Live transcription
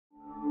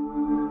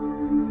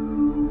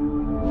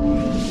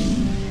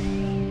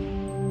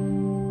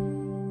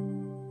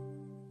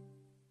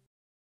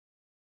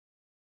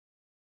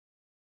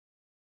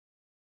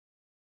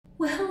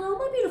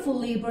beautiful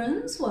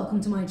Librans,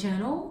 welcome to my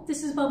channel.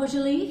 This is Baba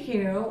Jolie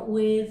here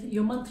with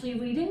your monthly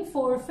reading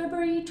for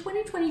February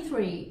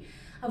 2023.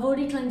 I've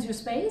already cleansed your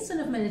space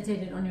and have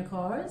meditated on your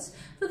cards.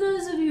 For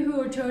those of you who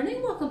are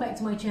returning, welcome back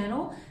to my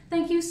channel.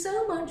 Thank you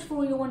so much for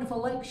all your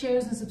wonderful likes,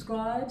 shares and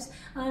subscribes.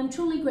 I'm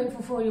truly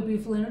grateful for all your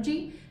beautiful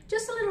energy.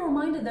 Just a little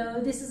reminder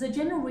though, this is a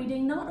general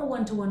reading, not a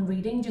one-to-one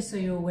reading, just so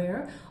you're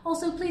aware.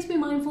 Also, please be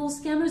mindful,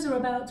 scammers are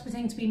about to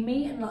pretend to be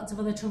me and lots of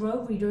other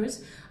tarot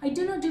readers. I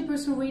do not do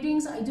personal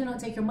readings, I do not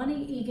take your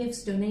money,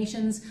 e-gifts,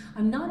 donations.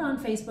 I'm not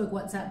on Facebook,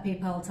 WhatsApp,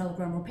 PayPal,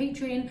 Telegram or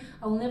Patreon.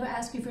 I will never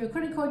ask you for your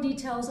credit card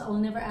details, I will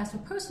never ask for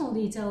personal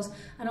details,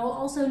 and I will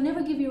also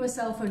never give you a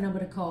cell phone number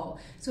to call.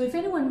 So if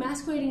anyone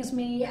masquerading as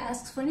me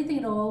asks for anything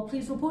at all,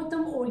 please report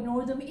them or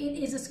ignore them.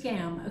 It is a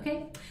scam,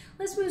 okay?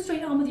 Let's move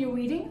straight on with your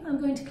reading.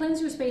 I'm going to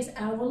cleanse your space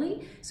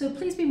hourly, so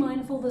please be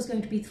mindful there's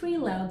going to be 3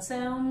 loud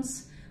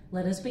sounds.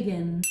 Let us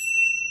begin.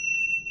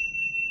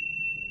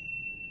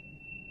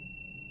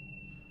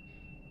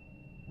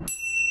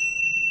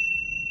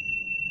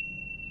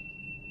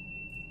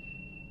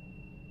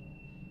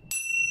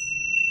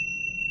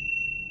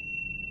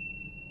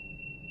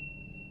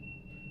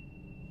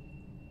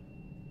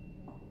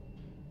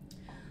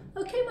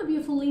 Okay, my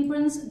beautiful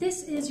Librans,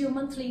 this is your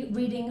monthly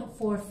reading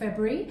for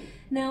February.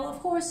 Now, of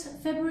course,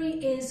 February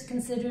is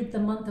considered the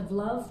month of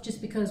love just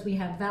because we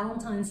have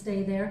Valentine's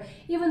Day there,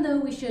 even though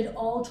we should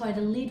all try to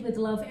lead with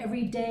love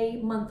every day,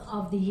 month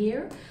of the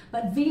year.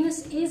 But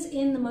Venus is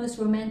in the most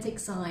romantic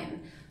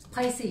sign,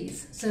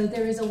 Pisces. So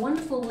there is a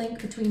wonderful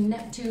link between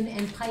Neptune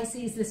and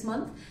Pisces this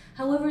month.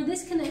 However,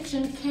 this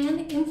connection can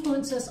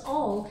influence us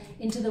all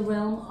into the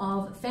realm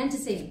of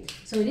fantasy.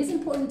 So it is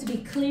important to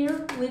be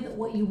clear with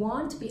what you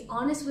want, be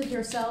honest with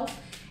yourself.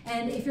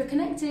 And if you're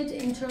connected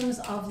in terms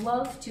of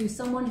love to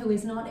someone who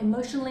is not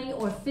emotionally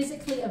or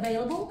physically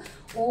available,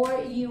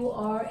 or you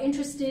are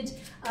interested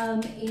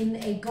in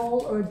a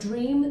goal or a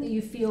dream that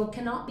you feel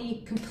cannot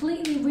be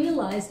completely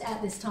realized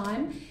at this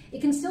time,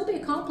 it can still be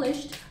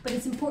accomplished, but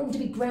it's important to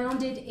be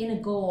grounded in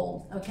a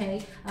goal,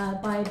 okay?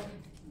 By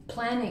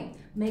planning,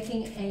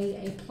 making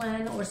a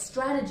plan or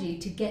strategy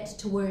to get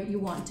to where you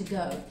want to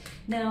go.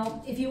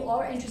 Now, if you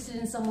are interested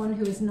in someone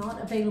who is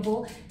not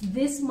available,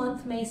 this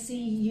month may see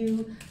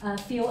you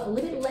feel a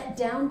little bit let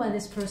down by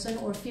this person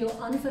or feel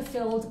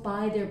unfulfilled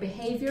by their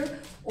behavior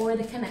or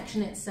the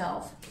connection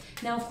itself.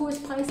 Now, of course,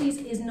 Pisces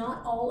is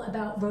not all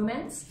about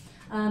romance.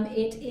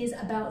 It is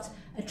about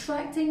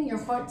attracting your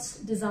heart's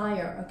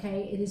desire,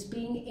 okay? It is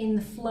being in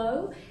the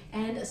flow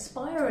and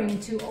aspiring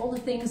to all the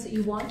things that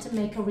you want to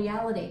make a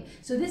reality.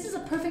 So this is a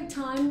perfect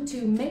time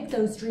to make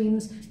those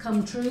dreams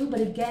come true, but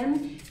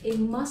again, it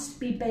must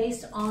be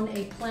based on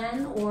a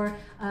plan or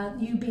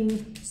you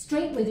being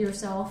straight with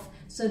yourself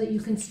so that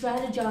you can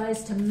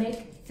strategize to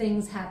make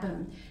things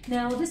happen.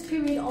 Now, this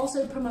period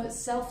also promotes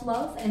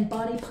self-love and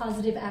body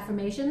positive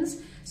affirmations.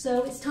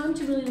 So it's time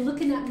to really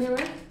look in that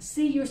mirror,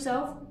 see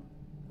yourself.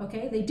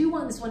 Okay, they do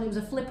want this one. It was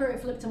a flipper, it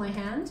flipped to my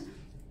hand.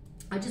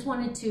 I just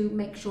wanted to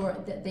make sure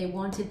that they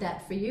wanted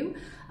that for you.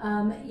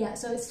 Yeah,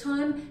 so it's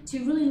time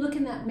to really look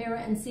in that mirror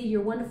and see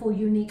your wonderful,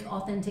 unique,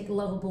 authentic,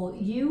 lovable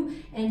you,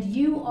 and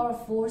you are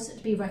a force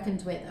to be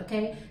reckoned with,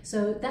 okay?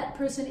 So that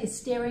person is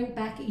staring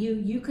back at you.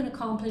 You can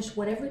accomplish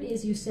whatever it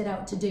is you set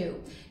out to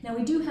do. Now,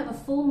 we do have a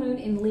full moon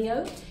in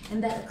Leo,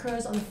 and that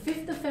occurs on the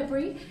 5th of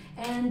February,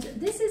 and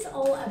this is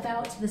all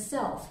about the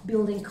self,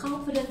 building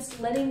confidence,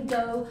 letting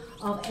go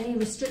of any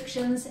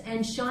restrictions,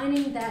 and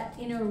shining that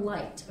inner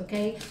light,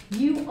 okay?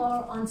 You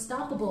are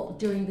unstoppable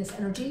during this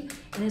energy,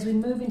 and as we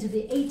move into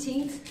the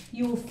 18th,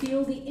 you will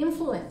feel the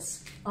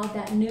influence of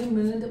that new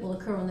moon that will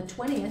occur on the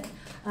 20th.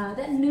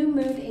 That new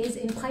moon is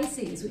in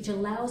Pisces, which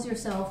allows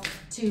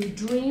yourself to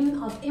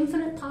dream of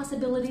infinite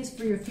possibilities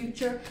for your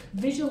future,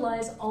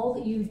 visualize all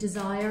that you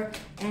desire,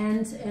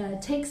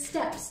 and take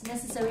steps,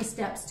 necessary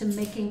steps to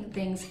making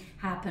things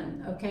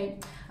happen, okay?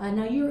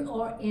 Now you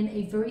are in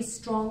a very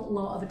strong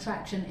law of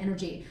attraction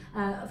energy.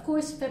 Of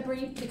course,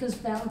 February, because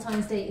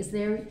Valentine's Day is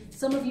there,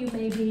 some of you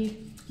may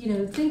be,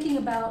 thinking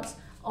about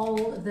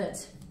all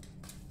that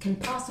can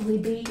possibly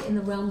be in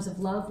the realms of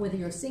love, whether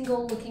you're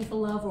single looking for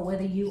love or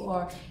whether you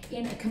are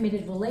in a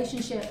committed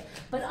relationship,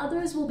 but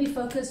others will be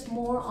focused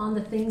more on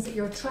the things that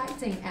you're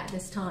attracting at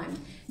this time.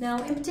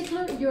 Now, in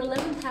particular, your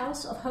 11th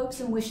house of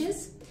hopes and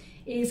wishes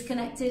is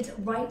connected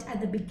right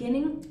at the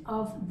beginning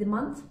of the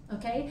month,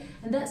 okay?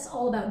 And that's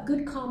all about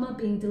good karma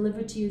being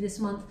delivered to you this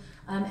month,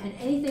 and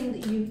anything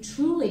that you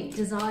truly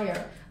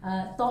desire.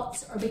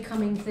 Thoughts are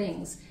becoming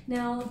things.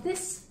 Now,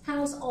 this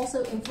house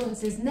also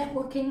influences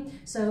networking,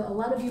 so a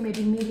lot of you may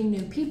be meeting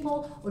new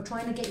people or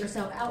trying to get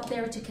yourself out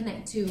there to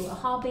connect to a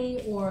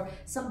hobby or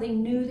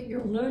something new that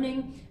you're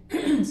learning.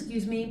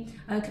 Excuse me.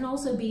 It can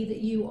also be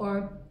that you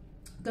are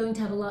going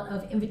to have a lot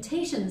of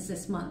invitations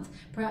this month,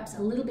 perhaps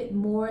a little bit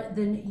more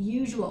than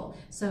usual.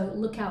 So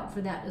look out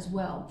for that as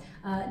well.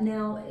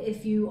 Now,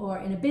 if you are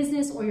in a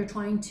business or you're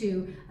trying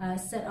to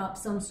set up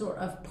some sort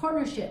of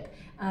partnership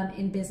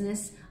in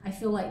business, I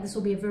feel like this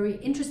will be a very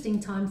interesting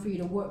time for you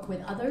to work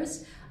with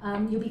others.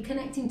 You'll be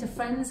connecting to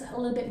friends a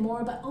little bit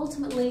more, but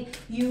ultimately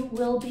you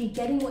will be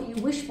getting what you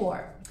wish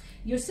for.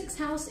 Your 6th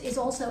house is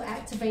also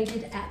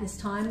activated at this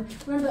time.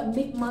 Around about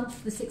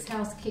mid-month, the 6th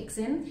house kicks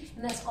in,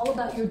 and that's all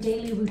about your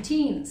daily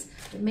routines.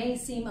 It may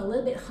seem a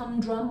little bit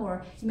humdrum,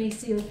 or you may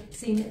seem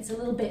it's a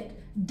little bit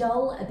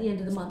dull at the end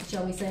of the month,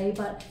 shall we say,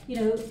 but you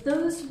know,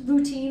 those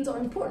routines are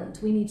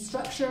important. We need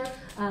structure,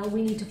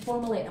 we need to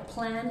formulate a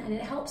plan, and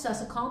it helps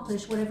us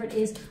accomplish whatever it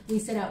is we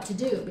set out to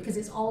do, because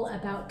it's all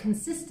about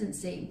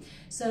consistency.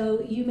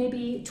 So you may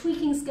be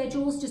tweaking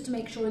schedules just to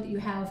make sure that you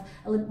have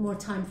a little more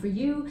time for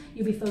you.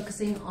 You'll be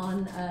focusing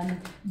on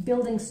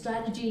building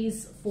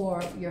strategies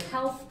for your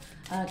health,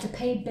 to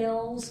pay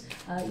bills,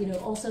 you know,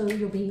 also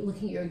you'll be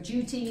looking at your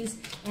duties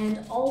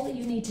and all that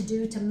you need to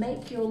do to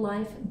make your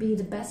life be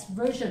the best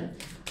version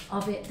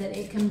of it that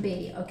it can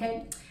be,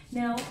 okay?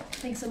 Now,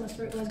 thanks so much,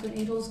 Spirit Guides, Good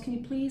Angels. Can you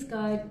please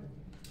guide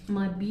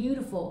my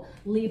beautiful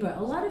Libra?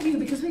 A lot of you,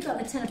 because we've got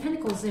the 10 of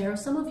Pentacles there,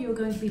 some of you are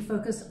going to be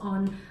focused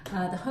on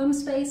the home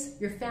space,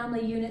 your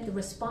family unit, the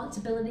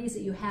responsibilities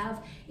that you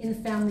have in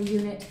the family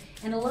unit,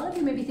 and a lot of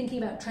you may be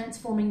thinking about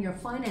transforming your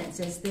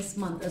finances this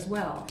month as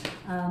well.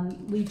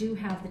 We do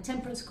have the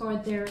Temperance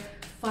card there,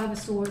 5 of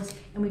Swords,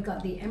 and we've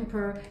got the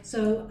Emperor.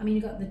 So, I mean,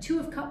 you've got the 2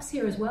 of Cups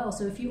here as well.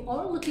 So if you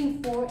are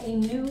looking for a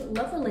new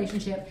love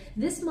relationship,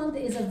 this month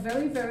is a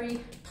very, very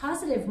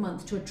positive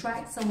month to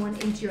attract someone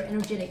into your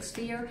energetic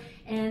sphere.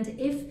 And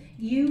if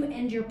you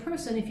and your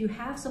person, if you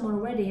have someone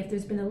already, if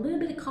there's been a little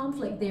bit of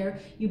conflict there,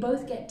 you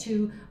both get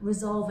to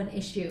resolve an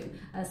issue.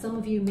 Some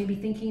of you may be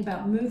thinking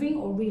about moving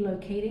or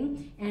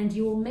relocating, and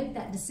you will make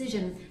that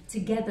decision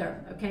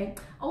together, okay?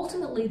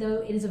 Ultimately,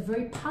 though, it is a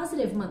very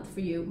positive month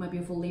for you, my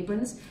beautiful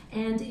Librans.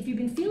 And if you've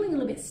been feeling a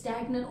little bit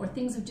stagnant, or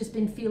things have just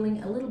been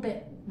feeling a little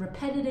bit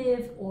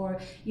repetitive, or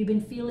you've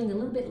been feeling a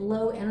little bit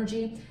low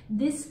energy,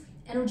 this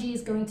energy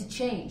is going to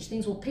change.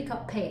 Things will pick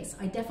up pace.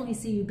 I definitely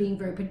see you being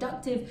very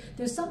productive.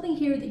 There's something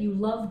here that you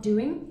love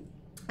doing,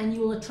 and you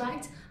will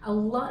attract a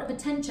lot of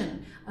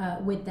attention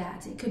with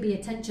that. It could be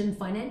attention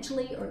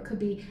financially, or it could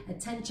be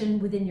attention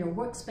within your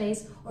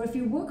workspace, or if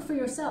you work for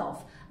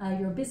yourself,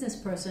 you're a business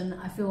person,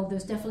 I feel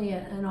there's definitely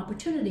an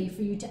opportunity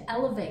for you to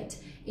elevate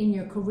in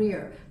your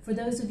career. For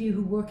those of you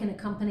who work in a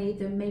company,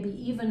 there may be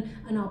even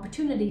an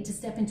opportunity to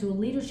step into a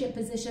leadership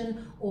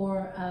position,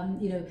 or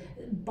you know,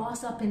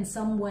 boss up in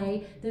some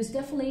way. There's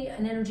definitely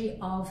an energy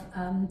of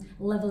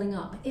leveling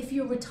up. If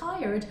you're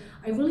retired,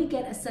 I really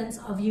get a sense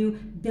of you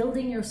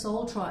building your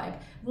soul tribe,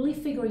 really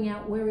figuring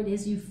out where it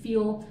is you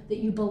feel that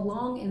you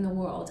belong in the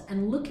world,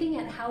 and looking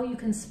at how you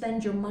can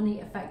spend your money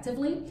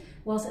effectively,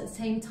 whilst at the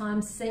same time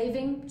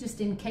saving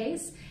just in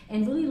case,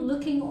 and really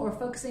looking or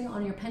focusing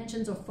on your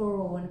pensions or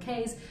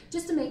 401ks,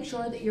 just to make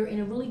sure that you're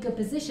in a really good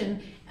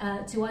position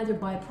to either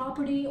buy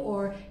property,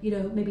 or you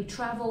know, maybe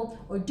travel,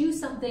 or do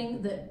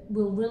something that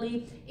will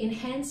really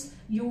enhance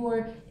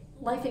your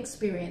life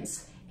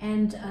experience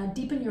and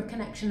deepen your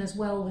connection as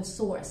well with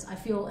Source. I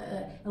feel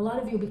a lot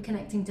of you will be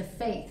connecting to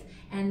faith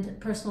and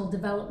personal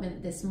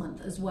development this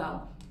month as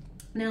well.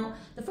 Now,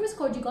 the first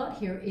card you got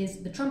here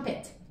is the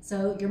Trumpet.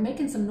 So you're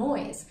making some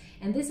noise,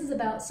 and this is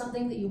about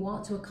something that you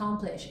want to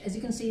accomplish. As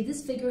you can see,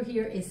 this figure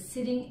here is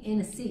sitting in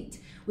a seat,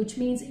 which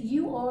means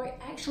you are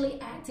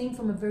actually acting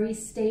from a very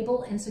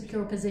stable and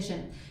secure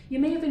position. You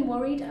may have been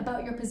worried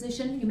about your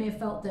position. You may have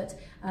felt that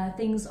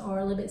things are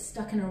a little bit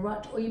stuck in a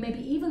rut, or you may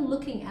be even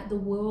looking at the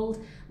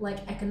world like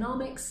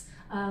economics,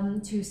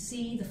 to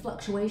see the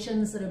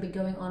fluctuations that have been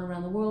going on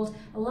around the world.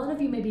 A lot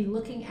of you may be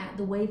looking at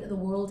the way that the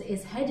world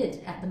is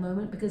headed at the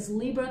moment, because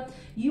Libra,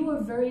 you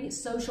are very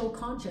social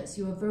conscious.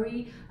 You are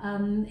very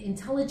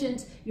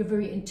intelligent, you're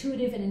very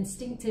intuitive and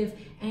instinctive,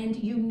 and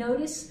you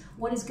notice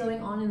what is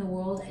going on in the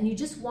world, and you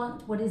just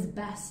want what is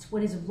best,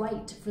 what is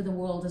right for the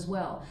world as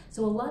well.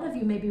 So a lot of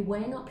you may be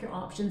weighing up your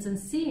options and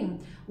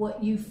seeing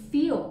what you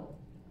feel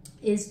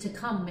is to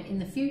come in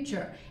the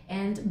future,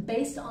 and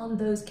based on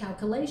those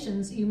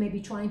calculations, you may be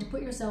trying to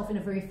put yourself in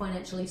a very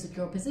financially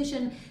secure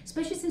position,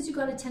 especially since you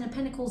got a 10 of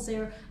Pentacles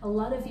there. A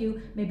lot of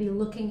you may be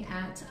looking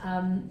at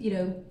you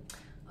know,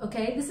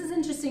 okay, this is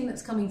interesting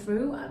that's coming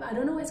through. I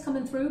don't know what's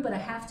coming through, but I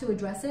have to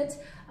address it.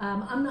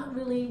 I'm not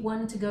really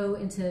one to go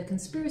into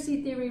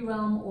conspiracy theory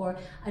realm, or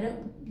I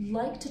don't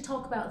like to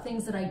talk about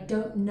things that I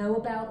don't know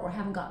about or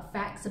haven't got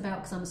facts about,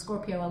 because I'm a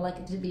Scorpio. I like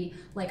it to be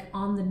like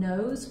on the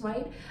nose,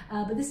 right?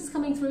 But this is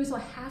coming through, so I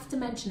have to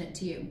mention it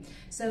to you.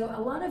 So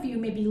a lot of you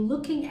may be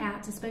looking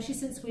at, especially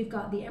since we've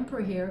got the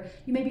Emperor here,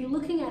 you may be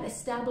looking at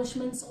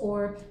establishments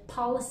or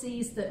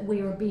policies that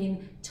we are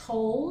being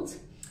told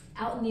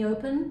out in the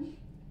open,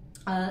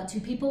 to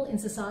people in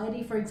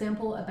society, for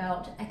example,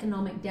 about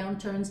economic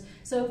downturns.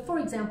 So, for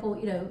example,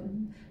 you know,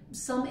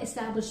 some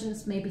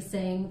establishments may be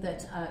saying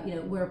that, you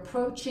know, we're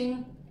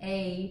approaching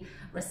a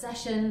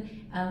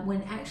recession,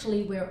 when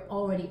actually we're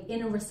already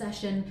in a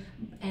recession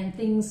and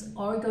things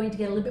are going to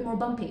get a little bit more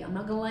bumpy. I'm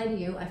not gonna lie to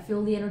you, I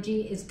feel the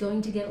energy is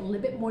going to get a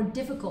little bit more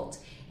difficult,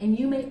 and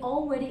you may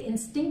already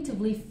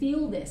instinctively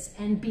feel this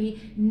and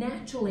be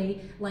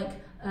naturally like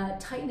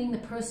tightening the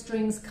purse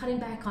strings, cutting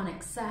back on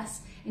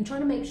excess, and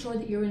trying to make sure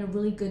that you're in a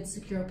really good,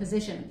 secure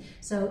position.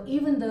 So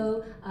even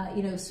though,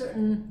 you know,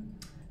 certain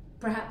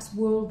perhaps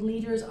world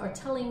leaders are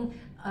telling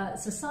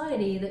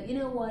society that, you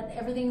know what,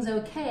 everything's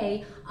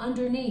okay,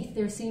 underneath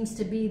there seems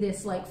to be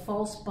this like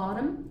false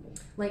bottom,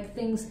 like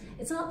things,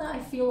 it's not that I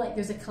feel like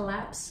there's a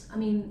collapse. I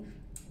mean,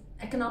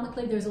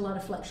 economically, there's a lot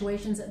of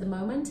fluctuations at the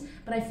moment,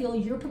 but I feel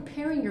you're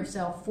preparing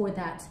yourself for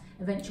that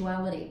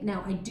eventuality.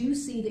 Now, I do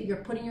see that you're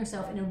putting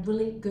yourself in a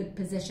really good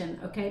position,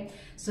 okay?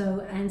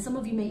 So, and some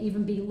of you may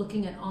even be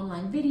looking at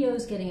online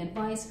videos, getting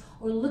advice,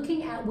 or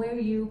looking at where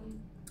you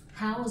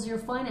house your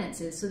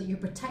finances so that you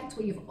protect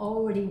what you've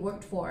already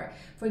worked for.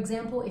 For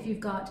example, if you've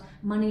got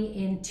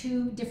money in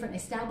 2 different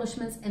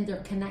establishments and they're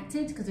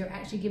connected, because they're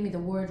actually giving me the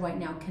word right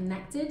now,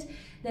 connected,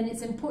 then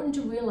it's important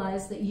to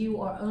realize that you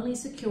are only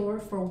secure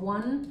for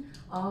one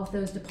of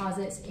those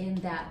deposits in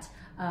that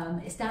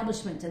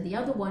establishment, and the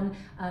other one,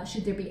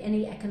 should there be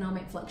any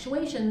economic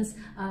fluctuations,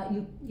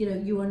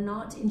 you are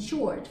not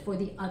insured for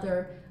the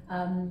other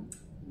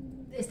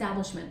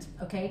establishment.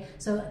 Okay,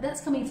 so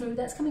that's coming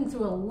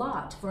through a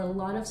lot for a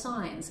lot of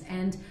signs,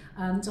 and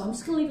so I'm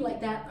just gonna leave it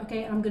like that.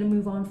 Okay, I'm gonna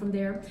move on from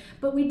there.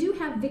 But we do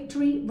have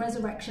victory,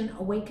 resurrection,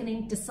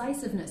 awakening,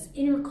 decisiveness,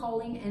 inner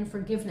calling, and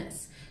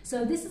forgiveness.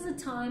 So this is a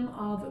time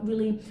of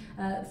really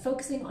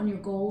focusing on your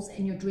goals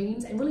and your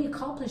dreams and really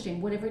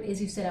accomplishing whatever it is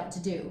you set out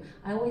to do.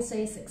 I always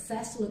say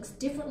success looks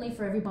differently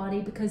for everybody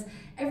because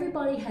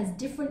everybody has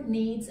different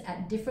needs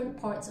at different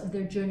parts of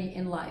their journey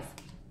in life.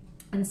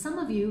 And some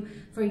of you,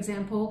 for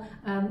example,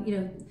 you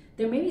know,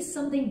 there may be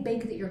something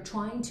big that you're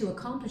trying to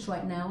accomplish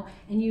right now,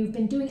 and you've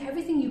been doing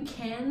everything you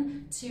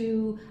can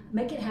to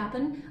make it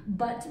happen,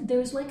 but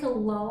there's like a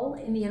lull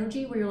in the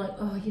energy where you're like,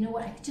 oh, you know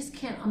what, I just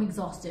can't, I'm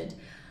exhausted.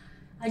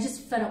 I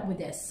just fed up with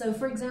this. So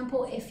for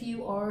example, if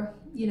you are,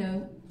 you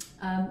know,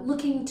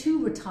 looking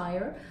to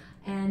retire,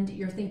 and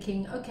you're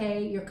thinking,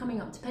 okay, you're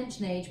coming up to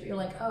pension age, but you're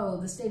like,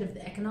 oh, the state of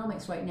the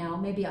economics right now,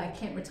 maybe I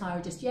can't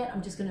retire just yet.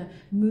 I'm just gonna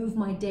move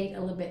my date a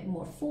little bit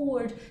more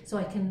forward so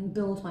I can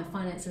build my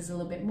finances a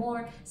little bit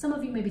more. Some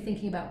of you may be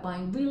thinking about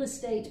buying real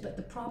estate, but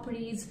the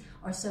properties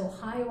are so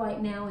high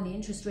right now and the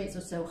interest rates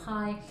are so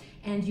high,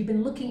 and you've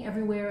been looking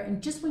everywhere,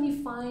 and just when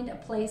you find a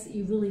place that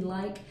you really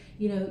like,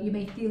 you know, you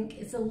may think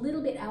it's a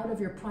little bit out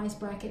of your price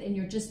bracket, and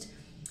you're just,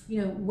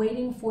 you know,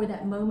 waiting for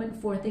that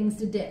moment for things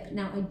to dip.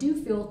 Now, I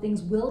do feel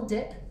things will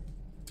dip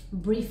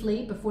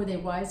briefly before they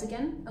rise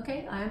again.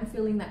 Okay, I am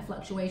feeling that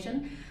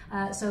fluctuation.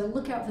 So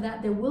look out for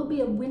that. There will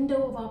be a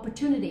window of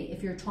opportunity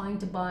if you're trying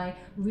to buy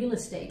real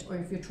estate, or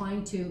if you're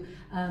trying to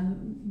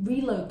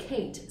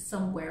relocate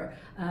somewhere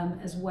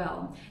as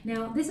well.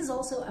 Now, this is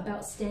also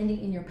about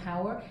standing in your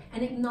power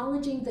and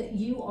acknowledging that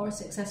you are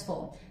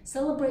successful.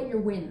 Celebrate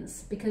your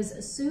wins, because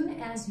as soon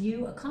as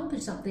you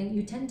accomplish something,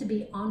 you tend to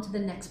be on to the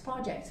next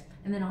project,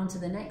 and then on to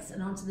the next,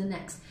 and on to the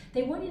next.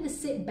 They want you to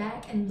sit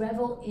back and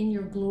revel in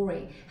your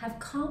glory. Have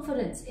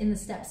confidence in the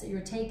steps that you're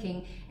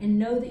taking, and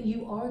know that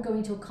you are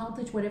going to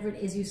accomplish whatever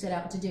it is you set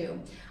out to do.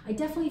 I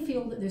definitely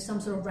feel that there's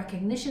some sort of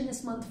recognition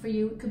this month for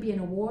you. It could be an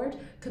award,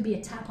 could be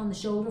a tap on the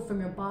shoulder from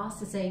your boss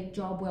to say,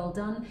 job well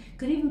done.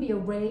 Could even be a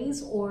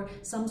raise or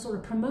some sort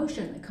of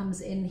promotion that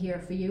comes in here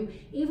for you.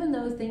 Even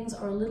though things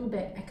are a little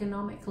bit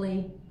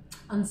economically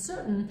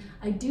uncertain,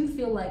 I do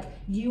feel like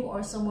you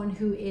are someone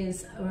who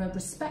is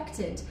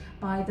respected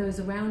by those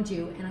around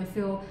you, and I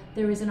feel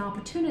there is an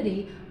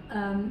opportunity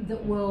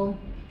that will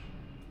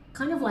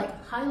kind of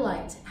like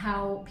highlight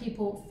how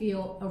people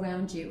feel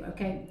around you.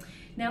 Okay,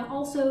 now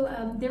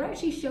also they're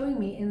actually showing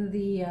me in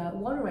the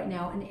water right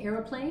now an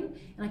airplane,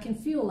 and I can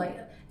feel like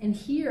and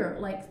hear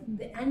like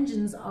the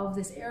engines of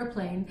this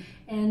airplane,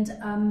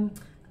 and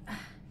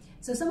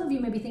so some of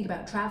you maybe think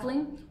about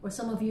traveling, or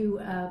some of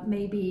you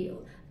may be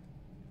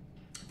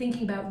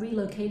thinking about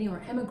relocating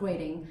or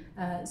emigrating.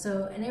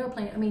 So an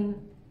airplane, I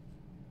mean,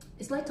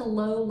 it's like a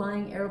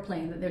low-lying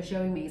airplane that they're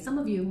showing me. Some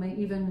of you may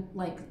even,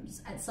 like,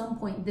 at some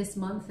point this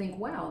month think,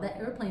 wow, that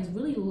airplane is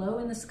really low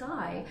in the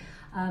sky.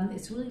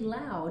 It's really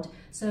loud.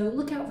 So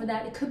look out for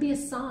that. It could be a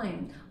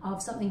sign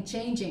of something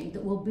changing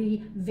that will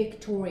be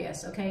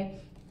victorious, okay?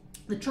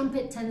 The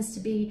trumpet tends to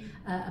be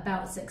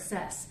about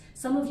success.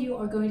 Some of you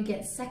are going to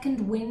get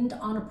second wind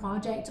on a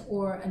project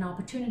or an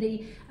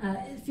opportunity.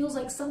 It feels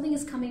like something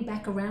is coming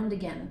back around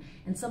again.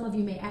 And some of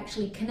you may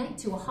actually connect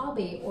to a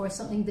hobby or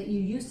something that you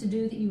used to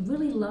do that you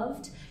really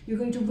loved. You're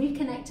going to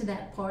reconnect to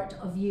that part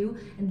of you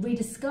and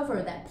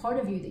rediscover that part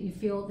of you that you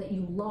feel that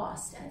you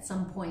lost at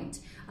some point.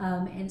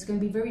 And it's going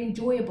to be very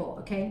enjoyable,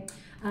 okay?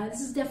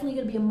 This is definitely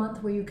going to be a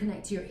month where you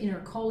connect to your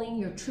inner calling,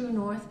 your true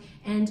north,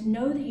 and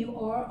know that you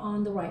are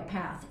on the right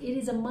path. It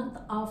is a month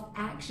of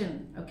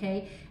action,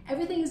 okay?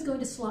 Everything is going going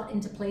to slot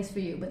into place for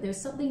you, but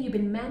there's something you've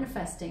been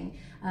manifesting.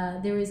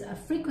 There is a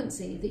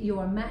frequency that you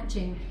are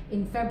matching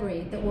in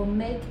February that will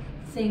make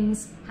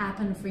things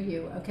happen for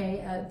you,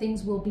 okay?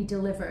 Things will be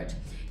delivered.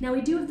 Now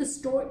we do have the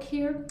stork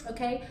here,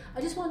 okay?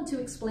 I just want to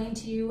explain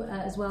to you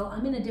as well,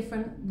 I'm in a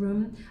different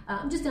room.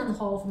 I'm just down the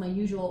hall from my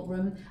usual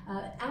room.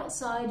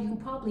 Outside, you can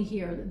probably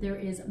hear that there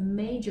is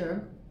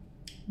major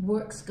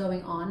works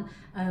going on,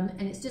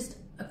 and it's just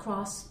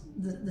across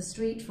the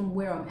street from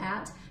where I'm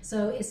at.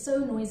 So it's so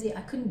noisy,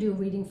 I couldn't do a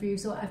reading for you.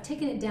 So I've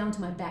taken it down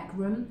to my back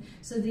room.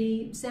 So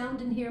the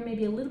sound in here may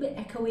be a little bit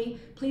echoey.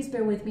 Please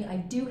bear with me. I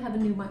do have a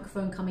new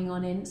microphone coming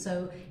on in.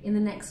 So in the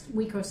next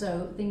week or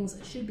so, things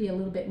should be a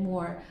little bit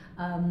more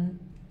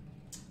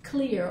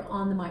clear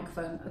on the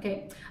microphone,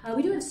 okay?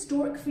 We do have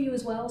stork for you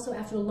as well. So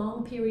after a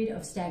long period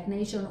of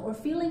stagnation or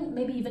feeling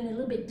maybe even a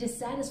little bit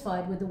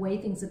dissatisfied with the way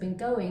things have been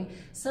going,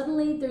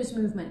 suddenly there's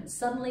movement.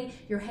 Suddenly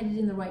you're headed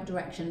in the right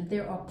direction.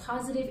 There are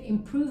positive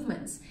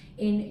improvements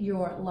in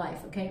your life,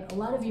 okay? A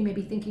lot of you may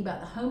be thinking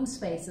about the home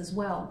space as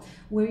well,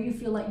 where you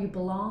feel like you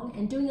belong,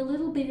 and doing a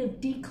little bit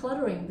of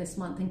decluttering this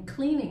month and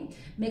cleaning,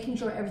 making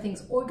sure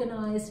everything's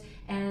organized.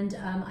 And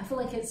I feel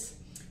like it's,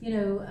 you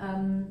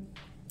know,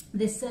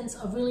 this sense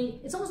of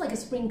really, it's almost like a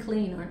spring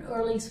clean or an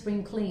early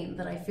spring clean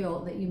that I feel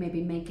that you may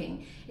be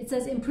making. It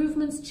says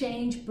improvements,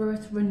 change,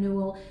 birth,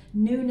 renewal,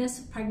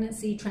 newness,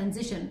 pregnancy,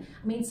 transition.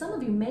 I mean, some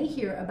of you may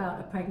hear about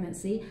a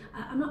pregnancy.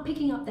 I'm not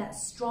picking up that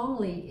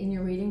strongly in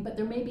your reading, but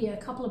there may be a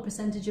couple of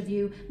percentage of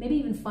you, maybe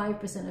even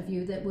 5% of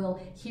you that will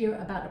hear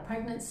about a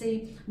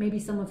pregnancy. Maybe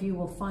some of you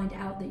will find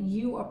out that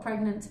you are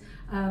pregnant.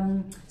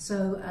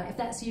 So if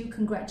that's you,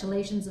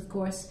 congratulations, of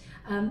course.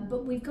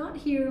 But we've got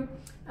here,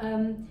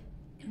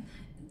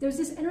 there's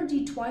this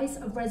energy twice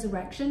of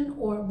resurrection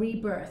or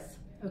rebirth,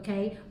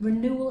 okay?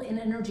 Renewal in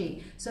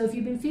energy. So if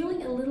you've been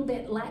feeling a little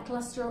bit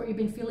lackluster or you've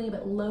been feeling a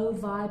bit low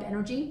vibe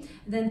energy,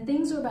 then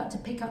things are about to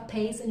pick up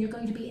pace and you're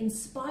going to be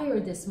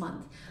inspired this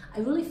month. I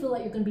really feel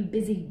like you're going to be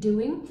busy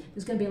doing.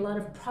 There's going to be a lot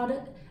of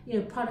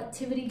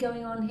productivity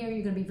going on here.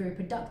 You're going to be very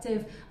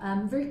productive,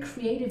 very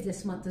creative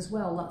this month as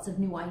well. Lots of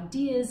new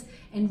ideas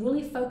and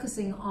really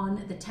focusing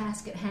on the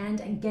task at hand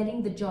and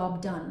getting the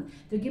job done.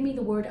 They'll give me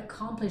the word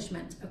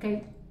accomplishment,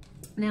 okay?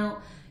 Now,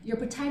 your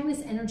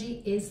protagonist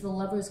energy is the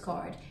Lover's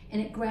card,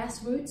 and at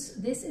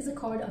grassroots, this is a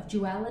card of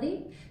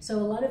duality. So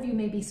a lot of you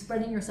may be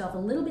spreading yourself a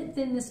little bit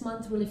thin this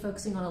month, really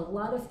focusing on a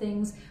lot of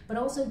things, but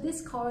also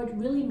this card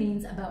really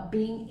means about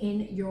being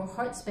in your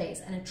heart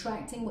space and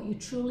attracting what you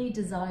truly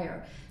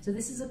desire. So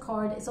this is a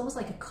card, it's almost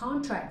like a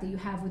contract that you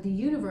have with the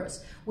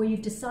universe, where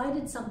you've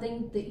decided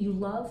something that you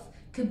love.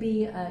 Could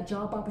be a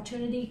job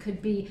opportunity,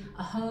 could be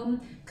a home,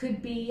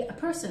 could be a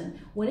person.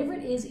 Whatever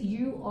it is,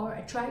 you are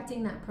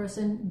attracting that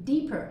person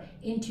deeper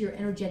into your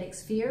energetic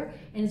sphere.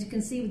 And as you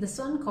can see with the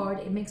Sun card,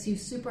 it makes you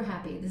super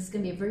happy. This is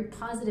going to be a very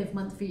positive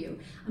month for you.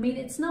 I mean,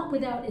 it's not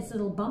without its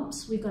little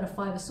bumps. We've got a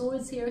Five of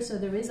Swords here, so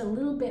there is a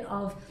little bit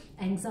of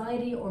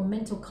anxiety or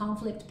mental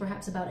conflict,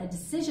 perhaps about a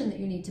decision that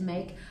you need to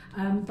make,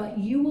 but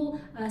you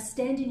will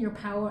stand in your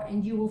power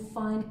and you will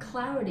find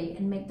clarity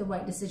and make the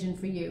right decision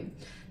for you.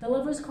 The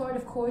Lover's card,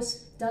 of course,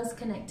 does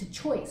connect to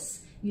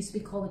choice. It used to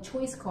be called a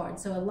choice card.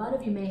 So a lot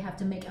of you may have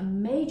to make a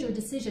major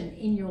decision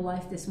in your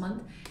life this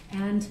month,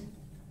 and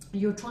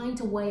you're trying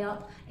to weigh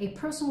up a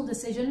personal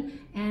decision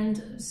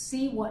and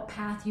see what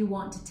path you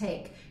want to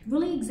take.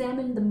 Really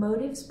examine the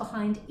motives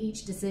behind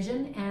each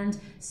decision and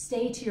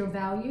stay to your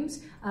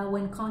values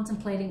when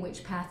contemplating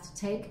which path to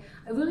take.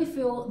 I really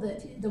feel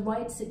that the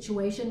right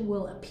situation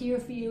will appear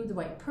for you, the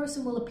right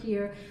person will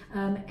appear,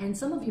 and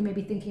some of you may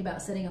be thinking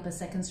about setting up a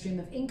second stream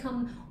of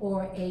income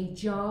or a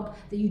job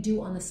that you do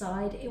on the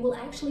side. It will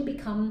actually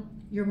become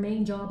your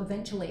main job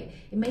eventually.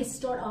 It may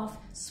start off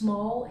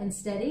small and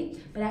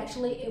steady, but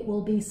actually it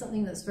will be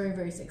something that's very,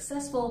 very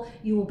successful.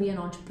 You will be an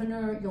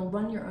entrepreneur, you'll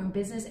run your own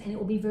business, and it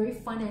will be very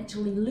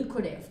financially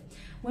lucrative.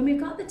 When we've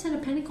got the Ten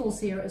of Pentacles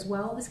here as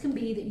well, this can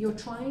be that you're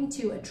trying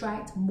to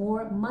attract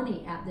more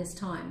money at this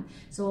time.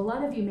 So a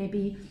lot of you may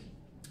be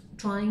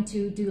trying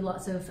to do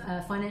lots of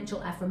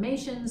financial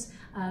affirmations.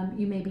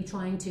 You may be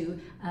trying to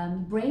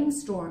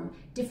brainstorm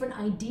different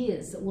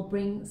ideas that will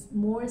bring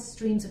more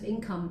streams of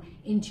income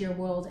into your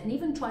world, and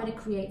even try to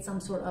create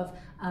some sort of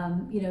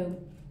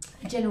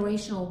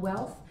generational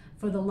wealth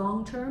for the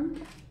long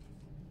term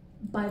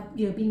by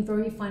being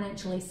very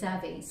financially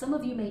savvy. Some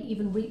of you may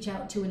even reach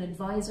out to an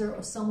advisor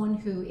or someone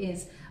who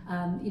is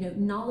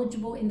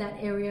knowledgeable in that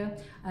area.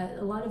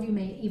 A lot of you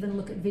may even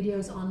look at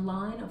videos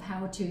online of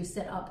how to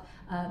set up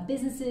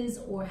businesses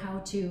or how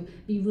to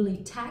be really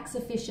tax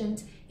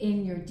efficient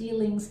in your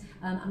dealings.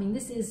 I mean,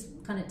 this is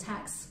kind of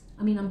tax.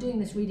 I mean, I'm doing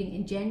this reading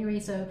in January,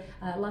 so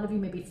a lot of you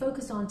may be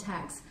focused on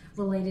tax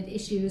related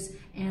issues,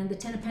 and the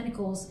Ten of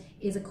Pentacles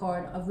is a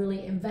card of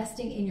really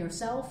investing in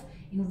yourself,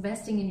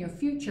 investing in your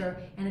future,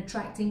 and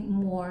attracting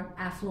more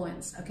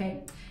affluence,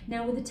 okay?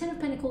 Now with the Ten of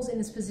Pentacles in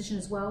this position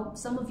as well,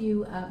 some of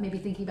you may be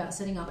thinking about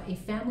setting up a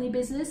family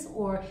business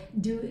or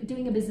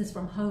doing a business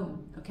from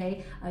home,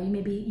 okay? You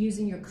may be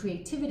using your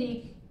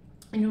creativity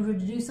in order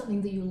to do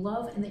something that you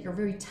love and that you're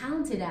very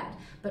talented at,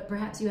 but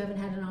perhaps you haven't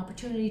had an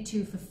opportunity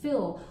to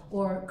fulfill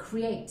or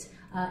create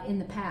in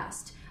the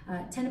past.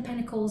 Ten of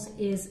Pentacles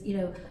is, you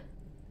know,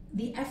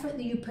 the effort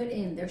that you put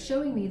in. They're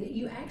showing me that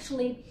you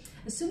actually,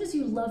 as soon as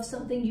you love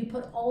something, you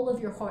put all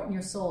of your heart and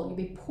your soul. You'll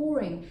be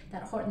pouring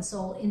that heart and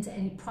soul into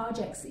any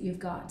projects that you've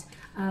got.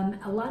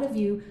 A lot of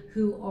you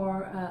who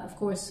are, of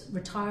course,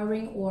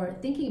 retiring or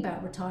thinking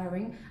about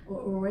retiring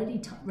or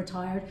already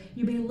retired,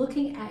 you'll be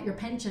looking at your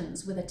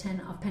pensions with a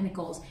 10 of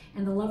Pentacles.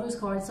 And the Lover's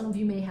card, some of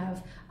you may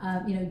have,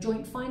 you know,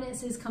 joint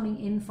finances coming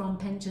in from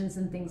pensions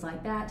and things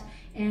like that.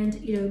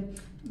 And, you know,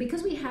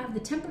 because we have the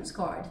Temperance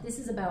card, this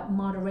is about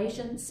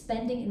moderation,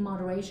 spending in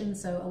moderation.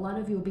 So a lot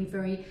of you will be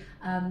very,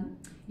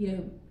 you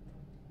know,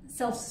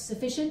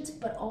 self-sufficient,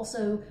 but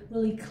also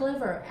really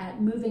clever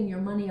at moving your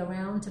money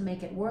around to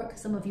make it work.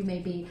 Some of you may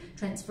be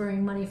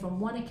transferring money from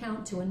one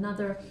account to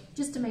another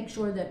just to make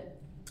sure that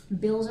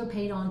bills are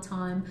paid on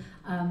time.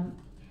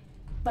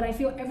 But I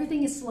feel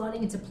everything is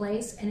slotting into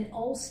place, and it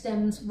all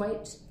stems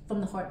right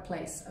from the heart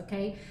place,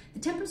 okay? The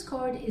Temperance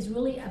card is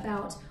really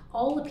about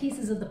all the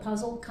pieces of the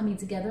puzzle coming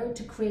together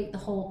to create the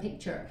whole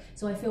picture.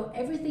 So I feel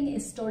everything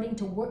is starting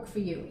to work for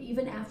you,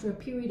 even after a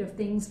period of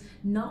things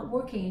not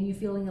working and you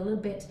feeling a little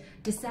bit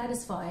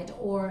dissatisfied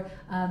or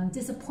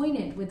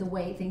disappointed with the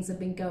way things have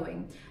been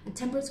going. The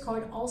Temperance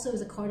card also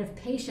is a card of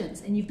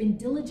patience, and you've been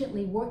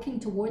diligently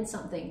working towards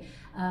something,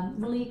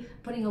 really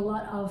putting a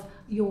lot of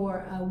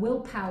your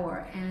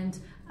willpower and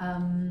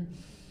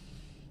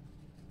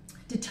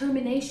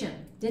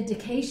determination,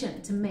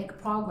 dedication to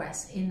make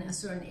progress in a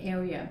certain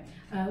area.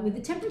 With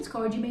the Temperance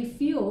card, you may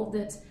feel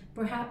that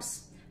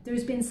perhaps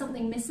there's been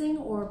something missing,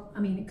 or, I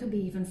mean, it could be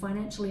even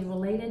financially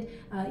related.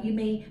 You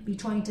may be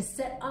trying to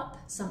set up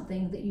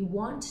something that you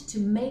want to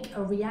make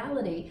a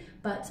reality,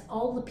 but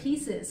all the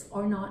pieces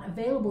are not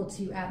available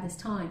to you at this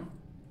time.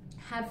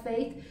 Have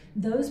faith.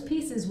 Those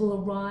pieces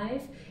will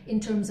arrive in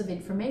terms of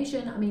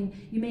information. I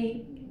mean, you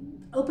may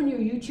open your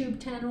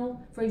YouTube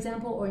channel, for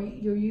example, or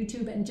your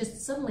YouTube, and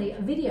just suddenly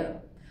a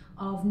video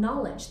of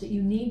knowledge that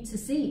you need to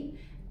see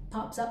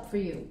pops up for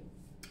you.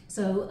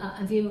 So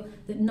I feel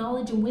that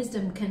knowledge and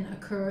wisdom can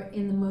occur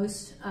in the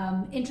most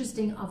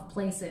interesting of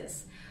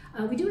places.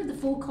 We do have the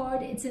Fool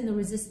card. It's in the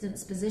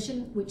Resistance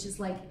position, which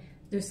is like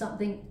there's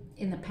something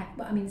in the past.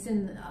 I mean, it's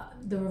in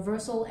the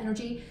reversal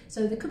energy.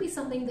 So there could be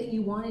something that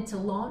you wanted to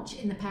launch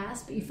in the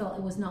past, but you felt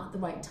it was not the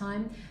right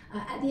time.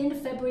 At the end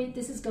of February,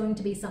 this is going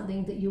to be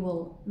something that you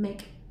will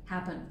make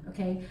happen,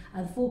 okay?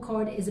 The Fool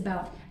card is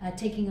about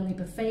taking a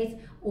leap of faith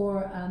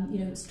or,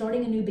 you know,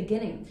 starting a new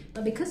beginning.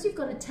 But because you've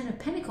got a 10 of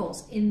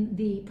Pentacles in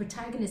the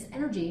protagonist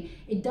energy,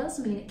 it does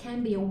mean it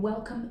can be a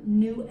welcome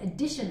new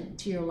addition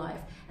to your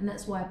life. And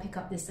that's why I pick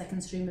up this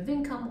second stream of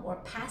income or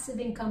passive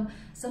income.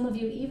 Some of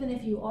you, even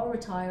if you are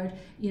retired,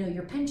 you know,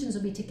 your pensions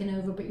will be ticking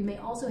over, but you may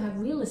also have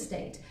real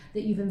estate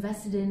that you've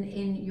invested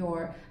in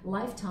your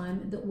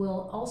lifetime that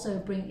will also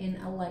bring in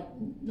a like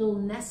little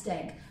nest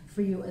egg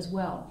for you as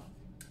well.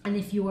 And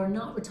if you are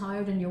not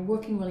retired and you're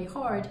working really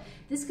hard,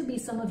 this could be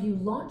some of you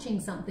launching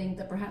something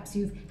that perhaps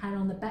you've had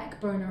on the back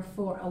burner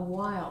for a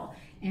while.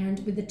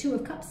 And with the Two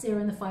of Cups here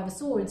and the Five of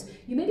Swords,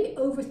 you may be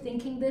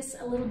overthinking this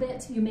a little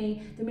bit. There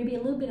may be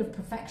a little bit of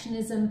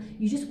perfectionism.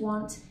 You just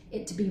want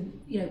it to be,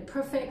 you know,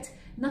 perfect.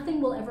 Nothing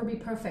will ever be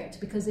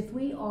perfect, because if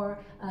we are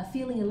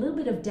feeling a little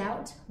bit of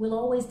doubt, we'll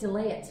always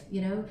delay it.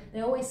 You know,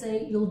 they always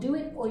say you'll do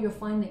it or you'll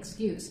find an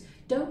excuse.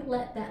 Don't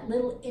let that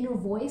little inner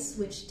voice,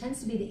 which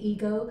tends to be the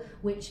ego,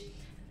 which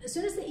as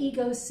soon as the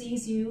ego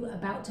sees you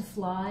about to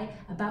fly,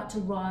 about to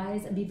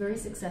rise and be very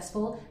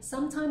successful,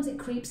 sometimes it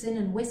creeps in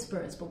and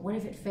whispers, but what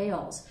if it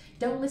fails?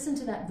 Don't listen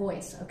to that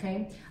voice,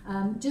 okay?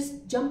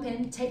 Just jump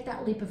in, take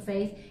that leap of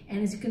faith,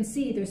 and as you can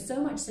see, there's so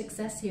much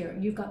success here.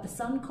 You've got the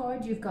Sun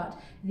card, you've got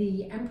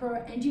the Emperor,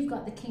 and you've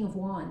got the King of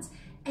Wands.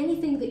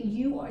 Anything that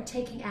you are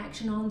taking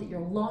action on, that you're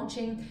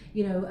launching,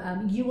 you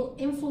know, you will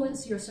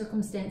influence your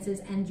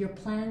circumstances and your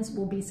plans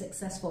will be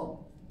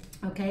successful.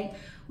 Okay,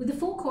 with the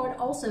Fool card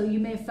also, you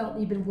may have felt that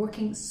you've been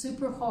working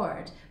super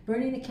hard,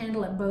 burning the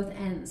candle at both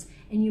ends,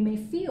 and you may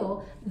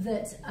feel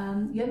that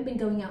you haven't been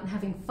going out and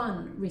having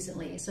fun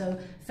recently. So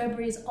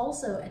February is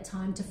also a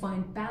time to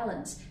find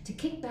balance, to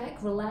kick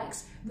back,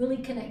 relax, really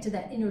connect to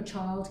that inner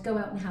child, go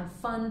out and have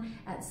fun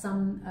at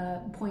some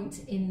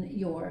point in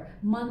your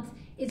month.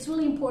 It's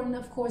really important,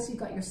 of course, you've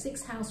got your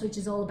 6th house, which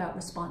is all about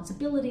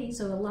responsibility.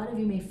 So a lot of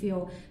you may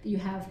feel that you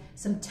have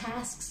some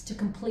tasks to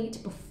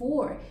complete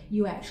before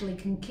you actually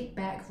can kick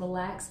back,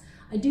 relax.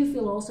 I do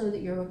feel also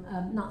that you're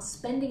not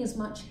spending as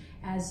much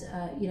as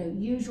you know,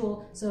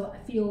 usual. So I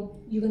feel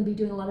you're going to be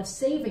doing a lot of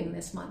saving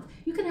this month.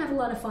 You can have a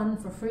lot of fun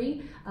for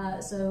free.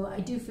 So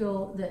I do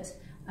feel that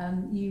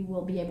you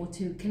will be able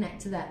to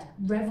connect to that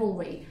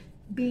revelry,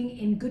 being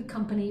in good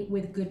company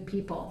with good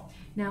people.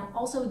 Now,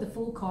 also with the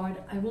Fool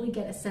card, I really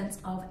get a sense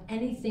of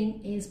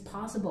anything is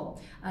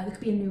possible. There could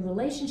be a new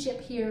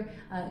relationship here.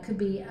 It could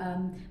be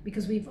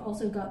because we've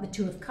also got the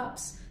Two of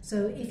Cups.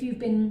 So if you've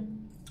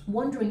been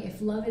wondering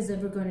if love is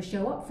ever going to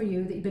show up for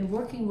you, that you've been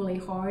working really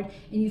hard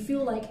and you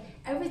feel like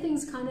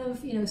everything's kind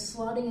of, you know,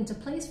 slotting into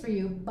place for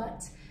you,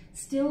 but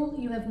still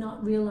you have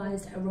not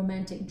realized a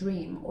romantic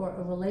dream or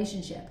a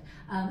relationship.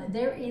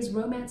 There is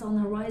romance on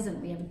the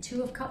horizon. We have a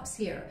Two of Cups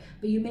here,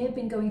 but you may have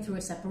been going through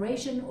a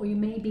separation, or you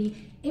may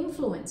be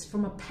influenced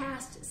from a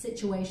past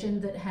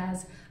situation that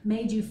has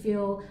made you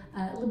feel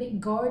a little bit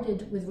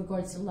guarded with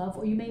regards to love,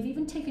 or you may have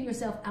even taken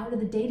yourself out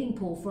of the dating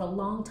pool for a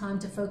long time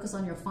to focus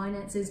on your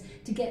finances,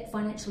 to get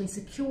financially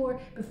secure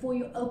before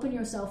you open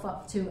yourself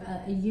up to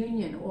a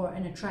union or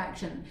an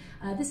attraction.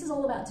 This is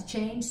all about to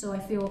change, so I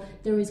feel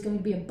there is going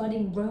to be a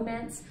budding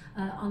romance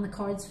on the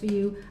cards for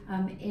you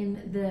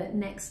in the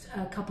next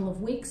couple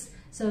of weeks.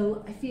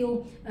 So I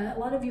feel a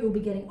lot of you will be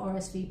getting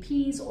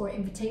RSVPs or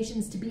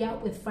invitations to be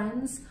out with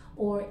friends,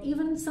 or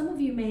even some of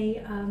you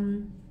may, I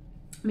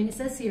mean, it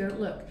says here,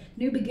 look,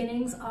 new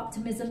beginnings,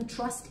 optimism,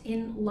 trust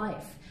in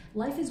life.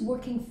 Life is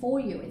working for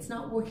you. It's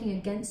not working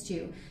against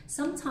you.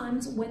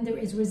 Sometimes when there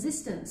is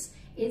resistance,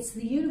 it's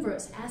the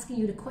universe asking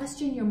you to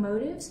question your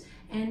motives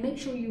and make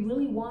sure you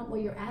really want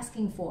what you're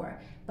asking for.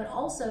 But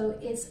also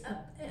it's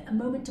a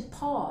moment to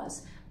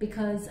pause,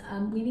 because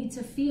we need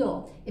to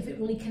feel if it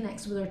really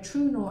connects with our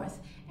true north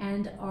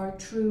and our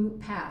true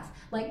path.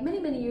 Like many,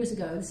 many years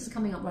ago, this is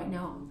coming up right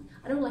now,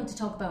 I don't like to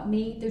talk about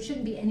me. There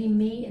shouldn't be any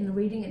me in the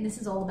reading, and this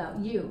is all about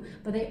you,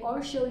 but they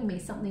are showing me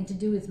something to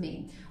do with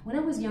me. When I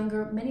was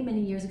younger, many,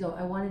 many years ago,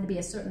 I wanted to be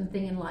a certain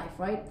thing in life,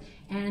 right?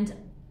 And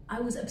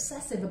I was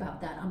obsessive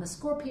about that. I'm a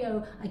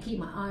Scorpio. I keep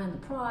my eye on the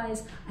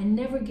prize. I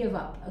never give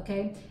up,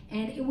 okay?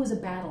 And it was a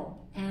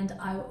battle, and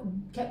I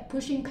kept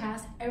pushing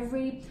past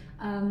every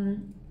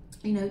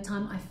you know,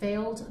 time I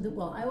failed.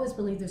 Well, I always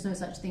believe there's no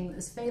such thing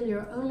as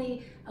failure,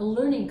 only a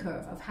learning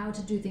curve of how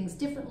to do things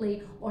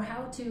differently or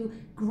how to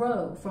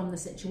grow from the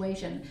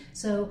situation.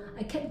 So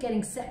I kept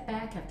getting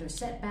setback after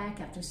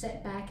setback after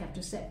setback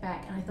after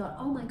setback, and I thought,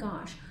 oh my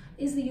gosh,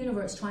 is the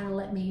universe trying to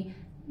let me,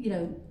 you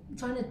know,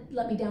 trying to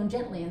let me down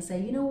gently and say,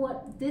 you know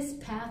what, this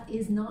path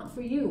is not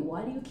for you.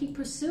 Why do you keep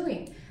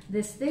pursuing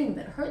this thing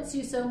that hurts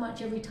you so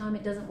much every time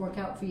it doesn't work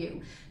out for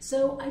you?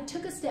 So I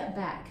took a step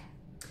back.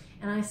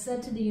 And I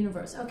said to the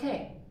universe,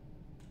 okay,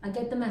 I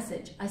get the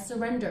message. I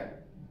surrender.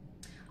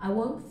 I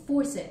won't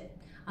force it.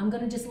 I'm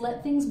going to just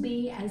let things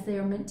be as they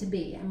are meant to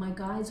be. And my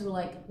guides were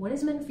like, what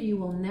is meant for you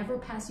will never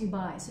pass you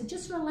by. So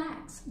just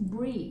relax,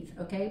 breathe,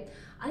 okay?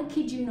 I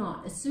kid you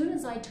not. As soon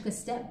as I took a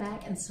step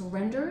back and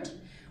surrendered,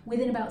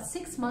 within about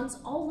 6 months,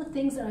 all the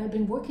things that I've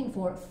been working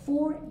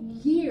for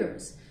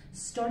years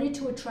started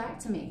to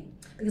attract to me,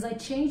 because I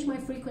changed my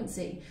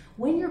frequency.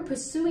 When you're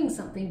pursuing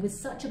something with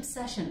such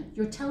obsession,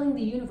 you're telling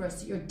the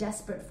universe that you're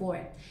desperate for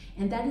it.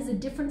 And that is a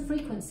different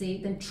frequency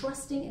than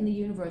trusting in the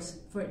universe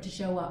for it to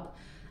show up.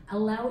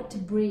 Allow it to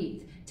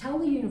breathe. Tell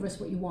the universe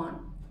what you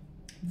want.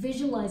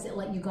 Visualize it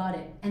like you got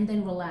it, and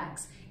then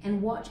relax.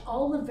 And watch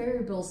all the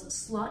variables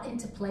slot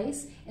into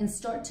place and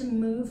start to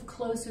move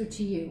closer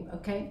to you,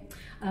 okay?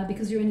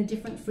 Because you're in a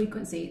different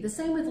frequency. The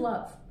same with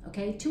love.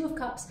 Okay, Two of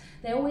Cups,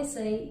 they always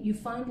say you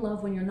find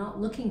love when you're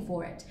not looking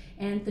for it.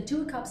 And the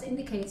Two of Cups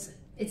indicates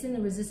it's in the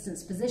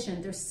resistance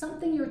position. There's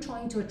something you're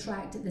trying to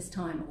attract at this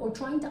time, or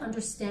trying to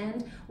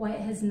understand why it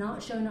has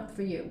not shown up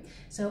for you.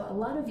 So a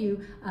lot of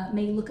you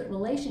may look at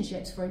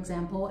relationships, for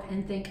example,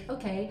 and think,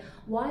 okay,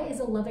 why is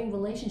a loving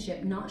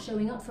relationship not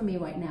showing up for me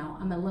right now?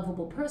 I'm a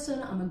lovable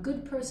person, I'm a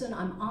good person,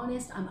 I'm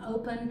honest, I'm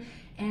open,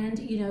 and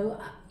you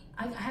know,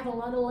 I have a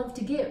lot of love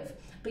to give.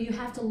 But you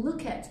have to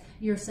look at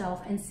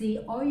yourself and see,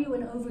 are you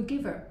an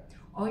overgiver?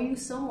 Are you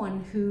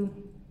someone who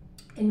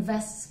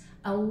invests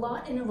a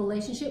lot in a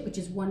relationship, which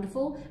is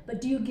wonderful, but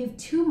do you give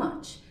too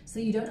much so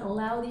you don't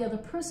allow the other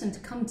person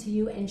to come to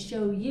you and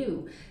show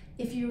you?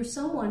 If you're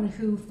someone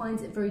who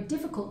finds it very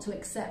difficult to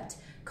accept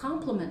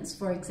compliments,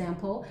 for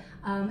example,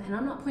 and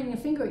I'm not pointing a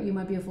finger at you,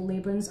 my beautiful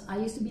Librans, I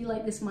used to be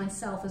like this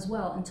myself as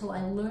well, until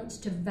I learned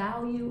to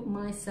value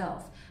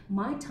myself.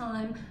 My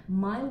time,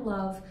 my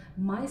love,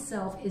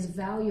 myself is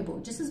valuable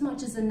just as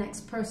much as the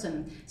next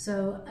person.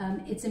 So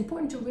it's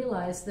important to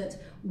realize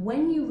that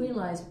when you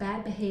realize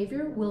bad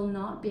behavior will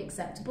not be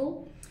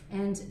acceptable,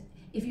 and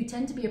if you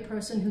tend to be a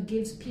person who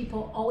gives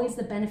people always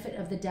the benefit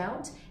of the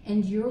doubt,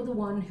 and you're the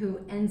one who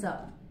ends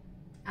up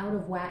out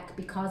of whack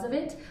because of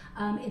it,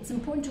 it's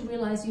important to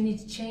realize you need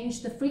to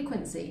change the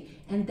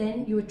frequency, and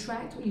then you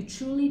attract what you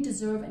truly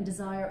deserve and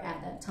desire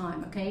at that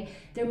time, okay?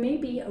 There may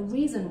be a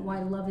reason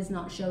why love is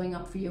not showing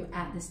up for you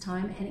at this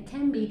time, and it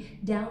can be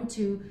down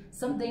to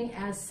something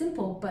as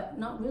simple, but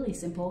not really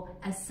simple,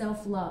 as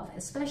self-love,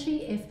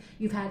 especially if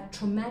you've had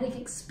traumatic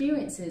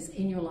experiences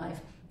in your life,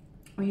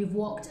 or you've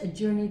walked a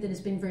journey that has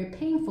been very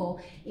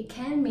painful. It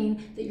can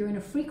mean that you're in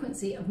a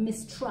frequency of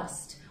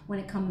mistrust when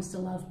it comes to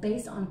love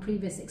based on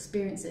previous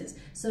experiences.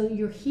 So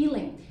you're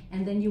healing,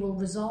 and then you will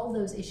resolve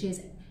those issues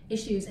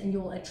issues and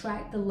you'll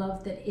attract the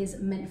love that is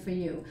meant for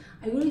you.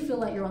 I really feel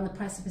like you're on the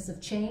precipice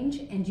of change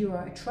and you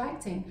are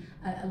attracting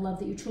a love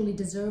that you truly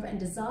deserve and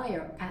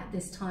desire at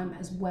this time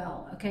as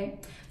well, okay?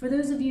 For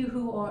those of you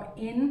who are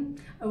in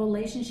a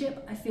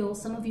relationship, I feel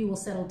some of you will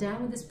settle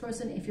down with this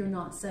person. If you're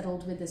not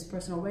settled with this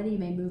person already, you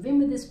may move in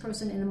with this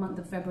person in the month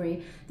of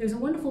February. There's a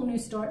wonderful new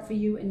start for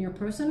you and your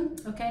person,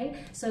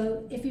 okay?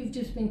 So if you've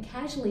just been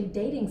casually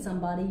dating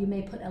somebody, you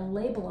may put a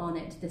label on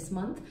it this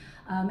month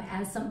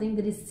as something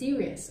that is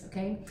serious,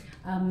 okay?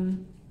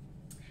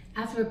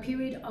 After a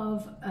period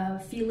of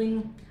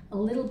feeling a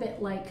little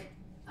bit like,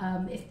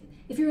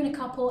 if you're in a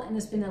couple and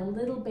there's been a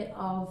little bit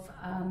of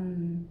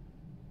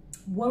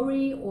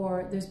worry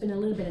or there's been a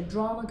little bit of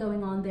drama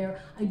going on there,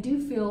 I do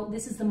feel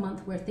this is the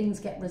month where things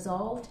get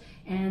resolved,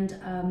 and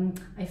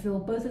I feel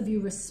both of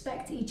you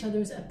respect each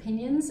other's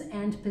opinions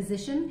and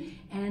position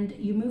and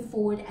you move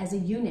forward as a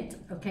unit,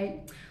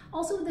 okay?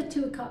 Also, the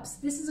Two of Cups,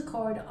 this is a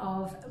card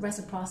of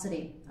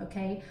reciprocity,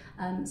 okay?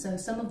 So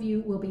some of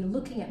you will be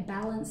looking at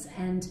balance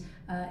and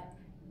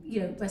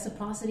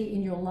reciprocity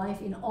in your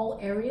life in all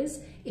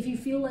areas. If you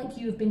feel like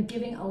you've been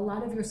giving a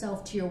lot of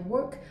yourself to your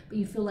work, but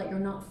you feel like you're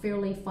not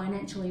fairly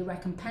financially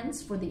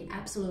recompensed for the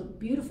absolute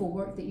beautiful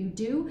work that you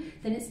do,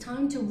 then it's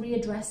time to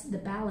readdress the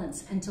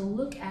balance and to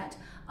look at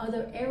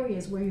other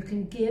areas where you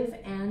can give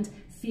and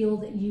feel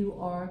that you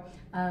are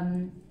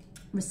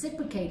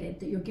reciprocated,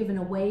 that you're given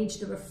a wage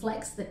that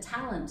reflects the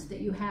talent that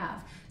you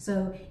have.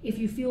 So if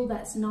you feel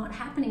that's not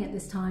happening at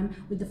this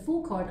time, with the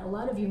Fool card, a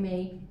lot of you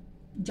may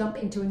jump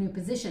into a new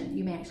position.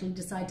 You may actually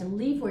decide to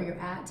leave where you're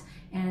at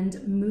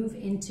and move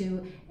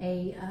into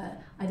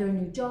either a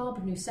new job,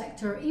 a new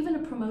sector, even a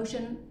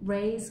promotion,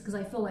 raise, because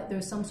I feel like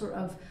there's some sort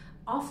of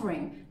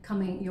offering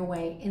coming your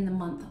way in the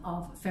month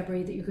of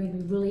February that you're going to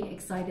be really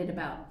excited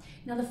about.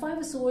 Now the Five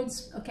of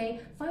Swords, okay,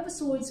 Five of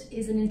Swords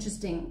is an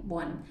interesting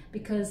one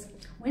because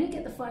when you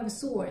get the Five of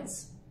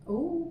Swords,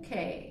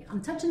 okay,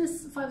 I'm touching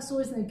this Five of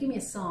Swords and then give me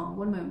a song.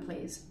 One moment,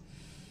 please.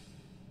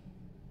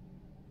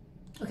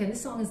 Okay,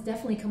 this song has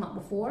definitely come up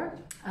before.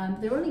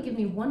 They're only giving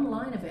me one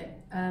line of it,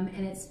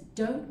 and it's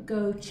 "Don't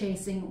go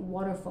chasing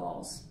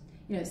waterfalls."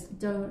 You know, it's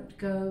 "Don't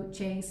go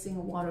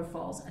chasing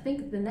waterfalls." I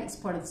think the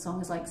next part of the song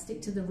is like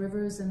 "Stick to the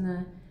rivers and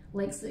the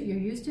lakes that you're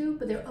used to,"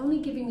 but they're only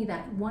giving me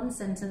that one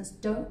sentence,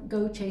 "Don't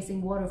go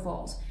chasing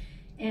waterfalls."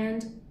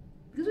 And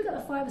because we got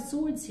the Five of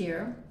Swords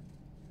here,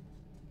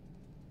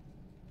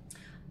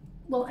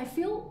 well,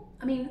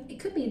 I mean, it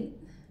could be,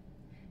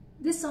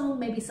 this song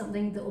may be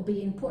something that will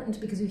be important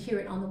because you hear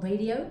it on the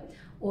radio,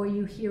 or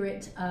you hear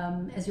it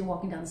as you're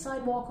walking down the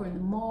sidewalk or in the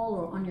mall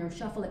or on your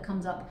shuffle. It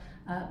comes up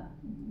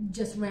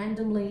just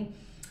randomly.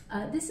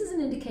 This is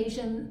an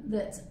indication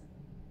that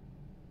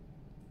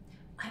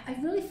I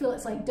really feel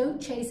it's like,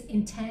 don't chase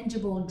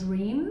intangible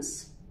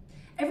dreams.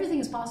 Everything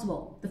is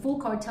possible. The Fool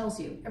card tells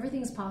you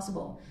everything is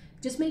possible.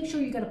 Just make sure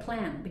you got a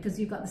plan, because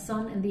you've got the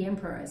Sun and the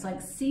Emperor. It's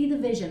like, see the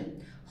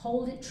vision,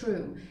 hold it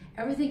true.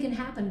 Everything can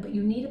happen, but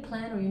you need a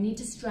plan, or you need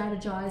to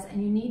strategize,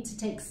 and you need to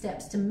take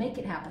steps to make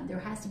it happen. There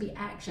has to be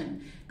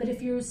action. But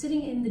if you're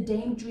sitting in the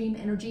daydream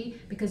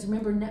energy, because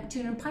remember,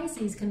 Neptune and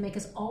Pisces can make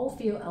us all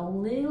feel a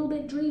little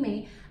bit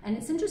dreamy, and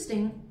it's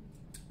interesting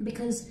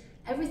because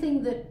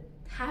everything that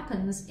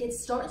happens, it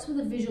starts with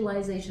a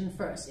visualization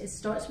first. It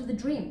starts with a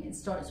dream. It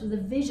starts with a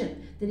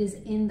vision that is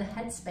in the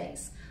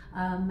headspace.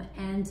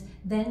 And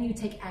then you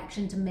take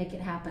action to make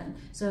it happen.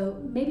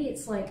 So maybe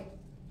it's like,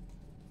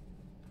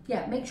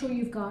 yeah, make sure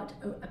you've got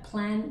a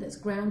plan that's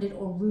grounded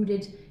or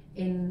rooted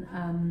in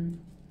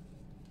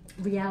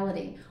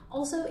reality.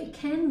 Also, it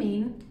can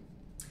mean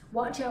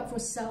watch out for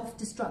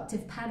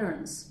self-destructive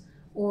patterns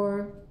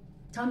or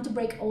time to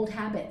break old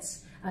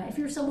habits. If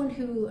you're someone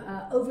who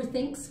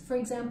overthinks, for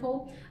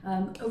example,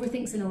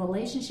 overthinks in a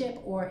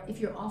relationship, or if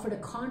you're offered a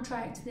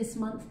contract this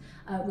month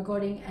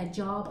regarding a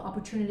job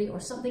opportunity or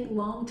something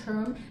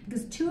long-term,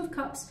 because Two of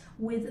Cups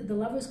with the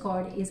Lover's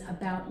card is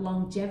about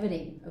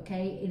longevity,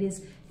 okay? It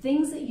is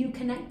things that you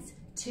connect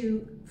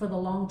to for the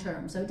long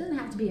term. So it doesn't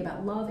have to be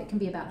about love. It can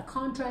be about a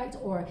contract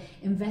or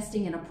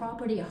investing in a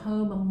property, a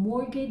home, a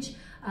mortgage,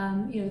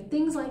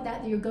 things like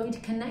that that you're going to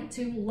connect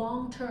to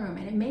long term.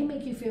 And it may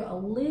make you feel a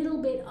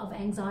little bit of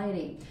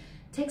anxiety.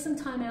 Take some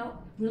time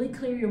out, really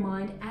clear your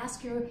mind,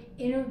 ask your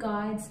inner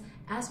guides,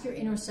 ask your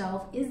inner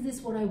self, is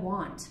this what I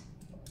want?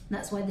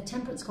 That's why the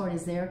Temperance card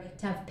is there,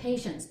 to have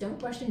patience. Don't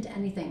rush into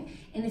anything.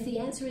 And if the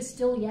answer is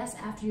still yes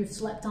after you've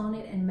slept on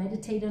it and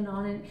meditated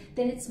on it,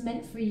 then it's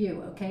meant for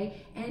you,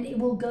 okay? And it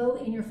will go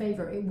in your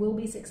favor. It will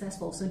be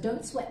successful. So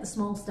don't sweat the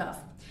small stuff.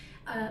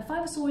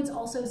 Five of Swords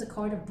also is a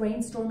card of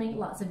brainstorming,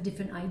 lots of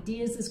different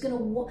ideas. There's going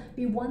to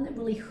be one that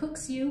really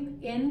hooks you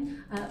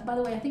in. By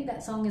the way, I think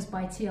that song is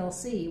by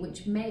TLC,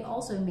 which may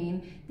also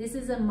mean this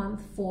is a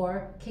month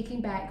for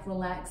kicking back,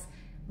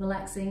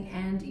 relaxing,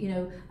 and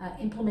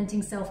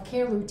implementing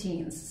self-care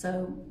routines.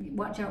 So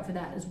watch out for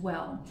that as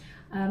well.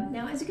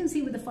 Now, as you can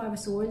see with the Five of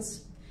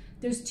Swords,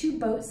 there's two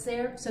boats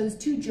there, so there's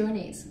two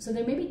journeys. So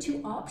there may be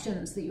two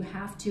options that you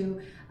have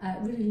to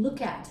really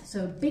look at.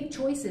 So big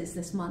choices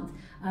this month,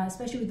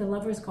 especially with the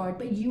Lovers card,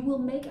 but you will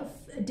make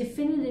a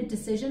definitive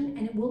decision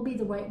and it will be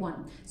the right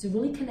one. So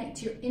really connect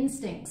to your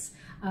instincts.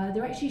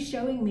 They're actually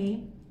showing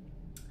me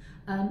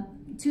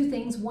two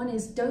things. One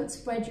is don't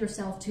spread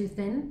yourself too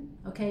thin,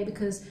 okay,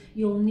 because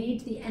you'll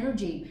need the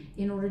energy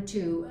in order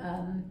to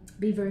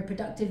be very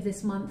productive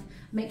this month.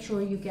 Make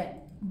sure you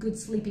get good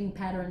sleeping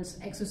patterns,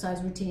 exercise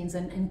routines,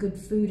 and good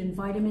food and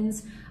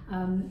vitamins.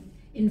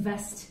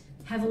 Invest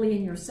heavily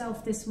in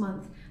yourself this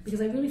month,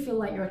 because I really feel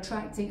like you're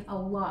attracting a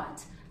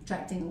lot.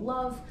 Attracting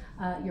love,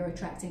 you're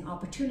attracting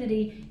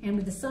opportunity, and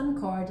with the Sun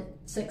card,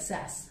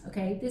 success,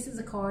 okay? This is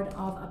a card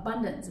of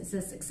abundance. It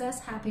says success,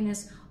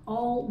 happiness,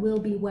 all will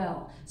be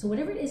well. So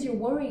whatever it is you're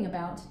worrying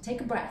about,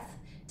 take a breath,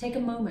 take a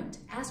moment,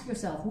 ask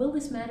yourself, will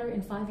this matter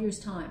in 5 years'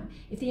 time?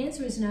 If the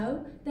answer is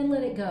no, then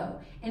let it go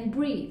and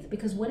breathe,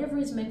 because whatever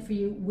is meant for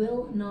you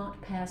will not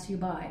pass you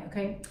by,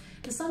 okay?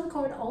 The Sun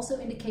card also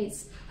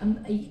indicates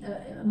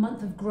a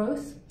month of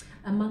growth,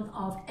 a month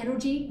of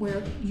energy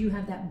where you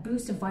have that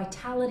boost of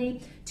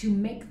vitality to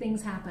make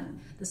things happen.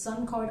 The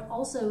Sun card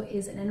also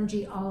is an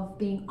energy of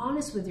being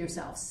honest with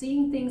yourself,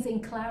 seeing things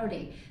in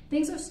clarity.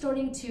 Things are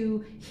starting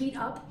to heat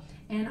up,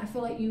 and I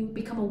feel like you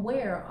become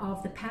aware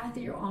of the path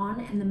that you're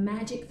on and the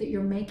magic that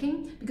you're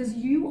making, because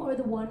you are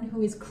the one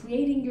who is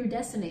creating your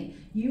destiny.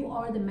 You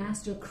are the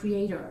master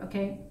creator,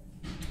 okay?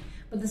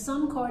 But the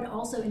Sun card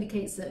also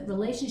indicates that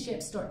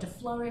relationships start to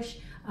flourish.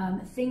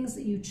 Things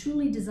that you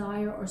truly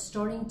desire are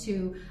starting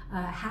to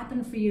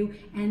happen for you,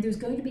 and there's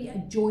going to be a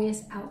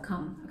joyous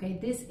outcome, okay?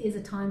 This is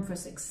a time for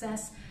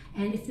success,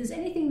 and if there's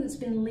anything that's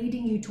been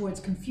leading you towards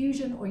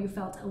confusion, or you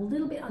felt a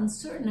little bit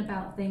uncertain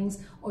about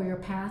things or your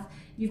path,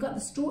 you've got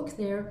the Stork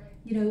there,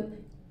 you know,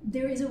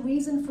 there is a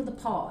reason for the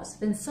pause.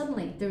 Then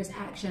suddenly there's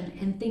action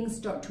and things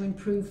start to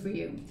improve for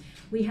you.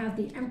 We have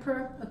the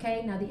Emperor,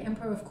 okay? Now the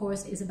Emperor, of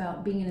course, is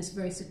about being in a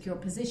very secure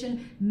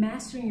position,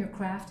 mastering your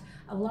craft.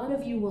 A lot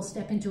of you will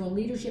step into a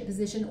leadership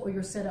position, or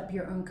you'll set up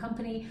your own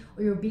company,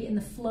 or you'll be in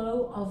the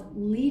flow of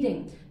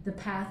leading the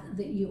path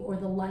that you, or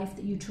the life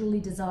that you truly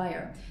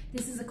desire.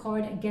 This is a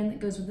card, again, that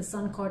goes with the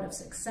Sun card of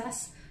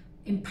success,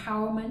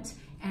 empowerment,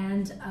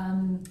 and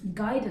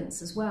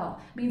guidance as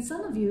well. I mean,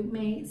 some of you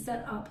may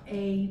set up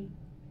a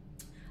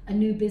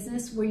new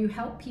business where you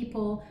help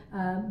people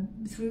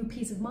through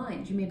peace of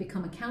mind. You may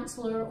become a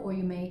counselor, or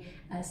you may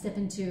step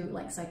into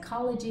like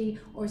psychology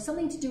or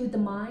something to do with the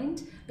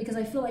mind, because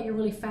I feel like you're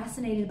really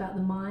fascinated about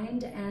the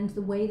mind and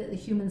the way that the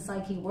human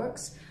psyche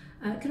works.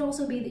 It could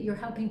also be that you're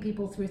helping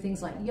people through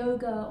things like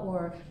yoga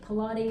or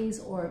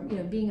Pilates, or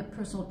being a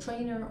personal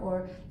trainer,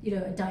 or a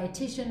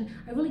dietitian.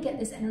 I really get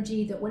this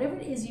energy that whatever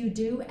it is you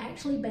do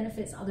actually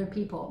benefits other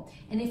people.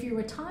 And if you're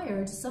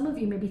retired, some of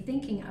you may be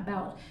thinking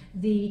about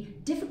the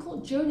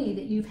difficult journey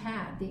that you've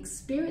had, the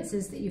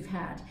experiences that you've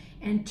had,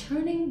 and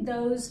turning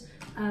those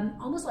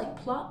almost like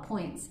plot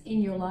points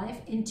in your life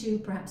into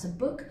perhaps a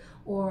book,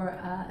 or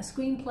a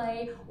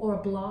screenplay, or a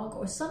blog,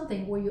 or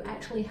something where you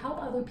actually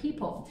help other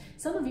people.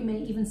 Some of you may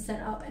even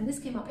set up, and this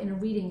came up in a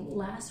reading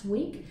last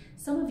week,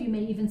 some of you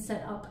may even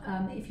set up,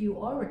 if you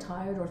are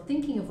retired or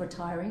thinking of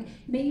retiring,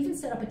 you may even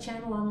set up a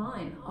channel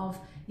online of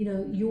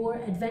your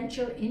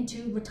adventure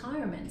into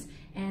retirement,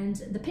 and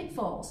the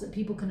pitfalls that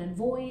people can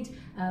avoid,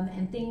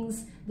 and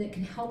things that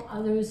can help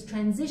others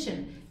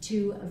transition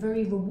to a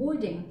very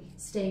rewarding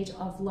stage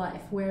of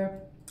life where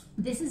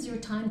this is your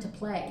time to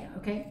play,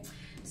 okay?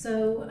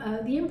 So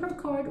the Emperor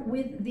card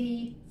with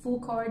the Fool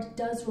card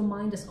does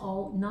remind us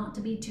all not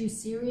to be too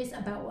serious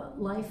about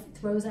what life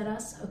throws at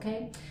us,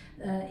 okay?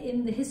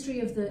 In the history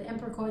of the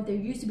Emperor card, there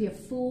used to be a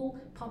fool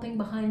popping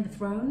behind the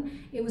throne.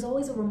 It was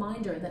always a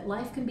reminder that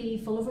life can be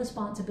full of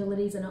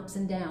responsibilities and ups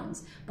and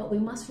downs, but we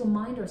must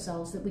remind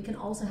ourselves that we can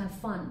also have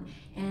fun,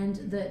 and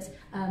that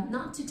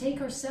not to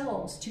take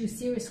ourselves too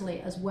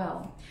seriously as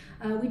well.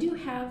 We do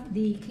have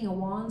the King of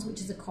Wands, which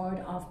is a card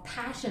of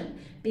passion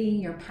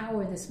being your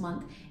power this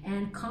month,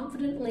 and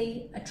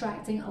confidently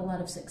attracting a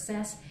lot of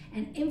success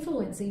and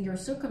influencing your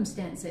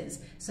circumstances.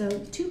 So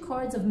 2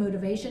 cards of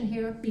motivation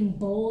here: being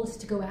bold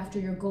to go after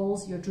your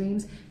goals, your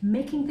dreams,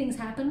 making things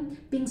happen,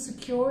 being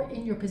secure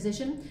in your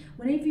position.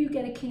 Whenever you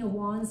get a King of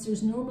Wands,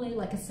 there's normally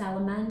like a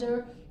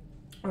salamander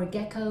or a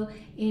gecko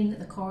in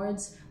the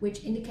cards,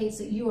 which indicates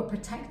that you are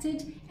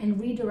protected and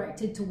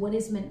redirected to what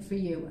is meant for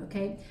you,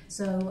 okay?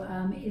 So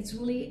it's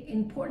really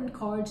important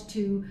card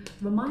to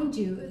remind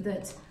you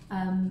that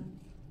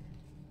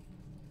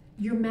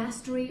your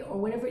mastery, or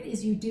whatever it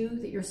is you do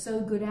that you're so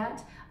good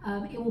at,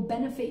 it will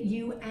benefit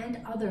you and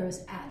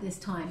others at this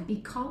time. Be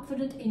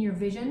confident in your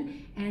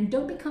vision, and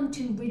don't become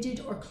too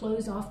rigid or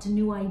closed off to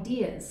new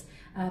ideas,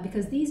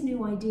 because these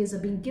new ideas are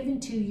being given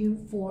to you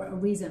for a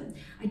reason.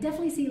 I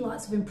definitely see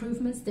lots of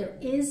improvements. There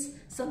is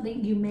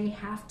something you may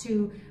have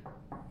to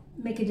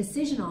make a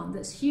decision on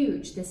that's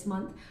huge this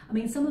month. I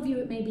mean, some of you,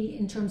 it may be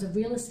in terms of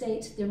real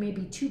estate. There may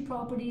be 2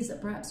 properties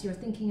that perhaps you're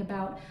thinking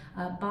about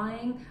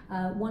buying.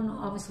 One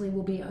obviously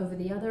will be over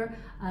the other.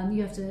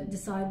 You have to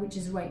decide which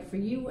is right for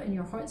you and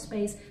your heart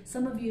space.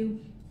 Some of you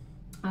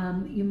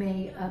You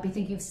may be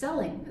thinking of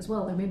selling as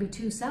well. There may be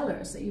two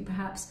sellers that you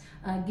perhaps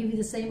give you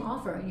the same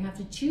offer, and you have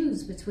to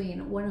choose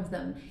between one of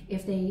them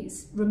if they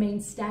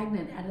remain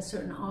stagnant at a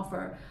certain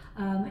offer.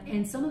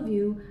 And some of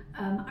you,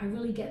 I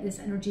really get this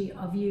energy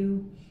of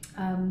you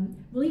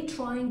really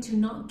trying to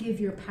not give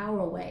your power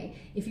away.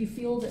 If you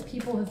feel that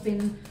people have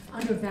been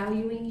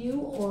undervaluing you,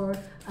 or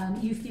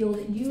you feel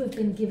that you have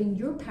been giving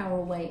your power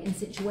away in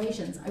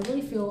situations, I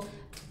really feel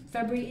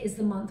February is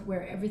the month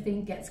where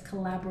everything gets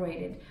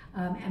collaborated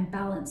and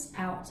balanced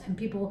out, and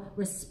people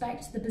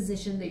respect the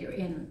position that you're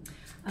in.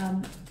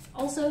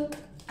 Also,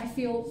 I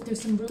feel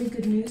there's some really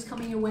good news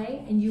coming your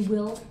way, and you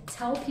will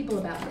tell people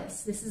about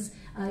this. This is,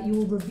 you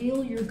will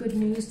reveal your good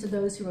news to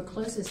those who are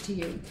closest to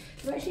you.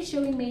 They're actually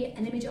showing me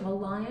an image of a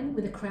lion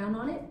with a crown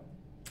on it.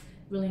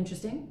 Really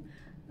interesting.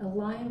 A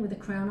lion with a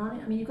crown on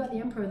it. I mean, you've got the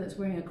emperor that's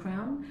wearing a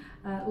crown.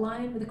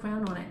 Lion with a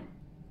crown on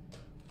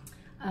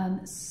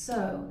it.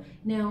 So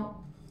now,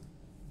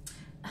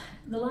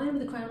 the lion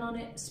with the crown on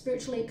it,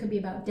 spiritually, it could be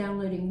about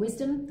downloading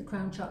wisdom. The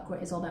crown chakra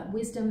is all about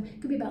wisdom. It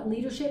could be about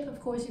leadership.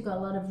 Of course, you've got a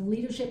lot of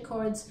leadership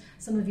cards.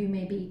 Some of you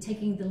may be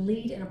taking the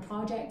lead in a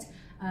project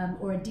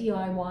or a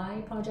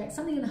DIY project,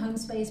 something in the home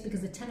space,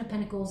 because the Ten of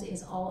Pentacles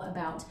is all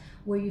about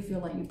where you feel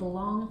like you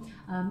belong.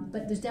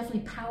 But there's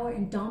definitely power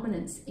and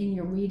dominance in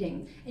your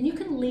reading. And you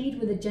can lead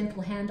with a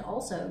gentle hand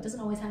also. It doesn't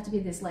always have to be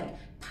this like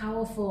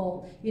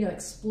powerful, you know,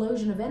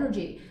 explosion of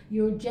energy.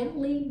 You're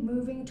gently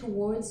moving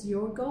towards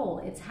your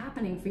goal. It's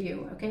happening for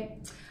you, okay?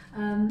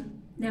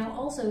 Now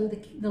also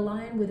the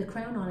lion with a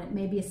crown on it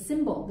may be a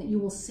symbol that you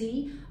will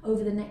see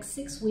over the next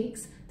 6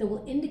 weeks that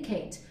will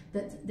indicate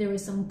that there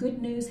is some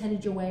good news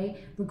headed your way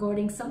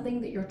regarding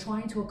something that you're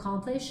trying to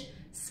accomplish.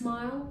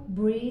 Smile,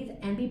 breathe,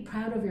 and be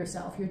proud of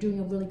yourself. You're doing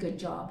a really good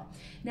job.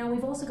 Now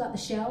we've also got the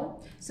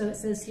shell. So it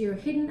says here,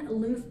 hidden,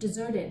 aloof,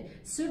 deserted.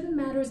 Certain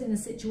matters in the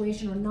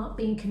situation are not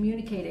being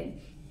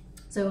communicated.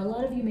 So a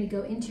lot of you may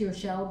go into your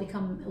shell,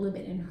 become a little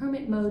bit in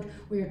hermit mode,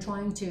 where you're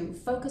trying to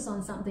focus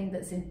on something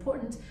that's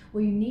important,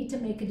 where you need to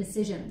make a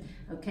decision,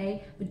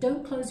 okay? But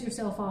don't close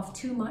yourself off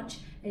too much.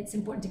 It's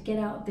important to get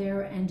out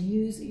there and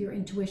use your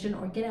intuition,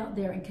 or get out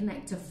there and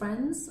connect to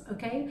friends,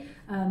 okay?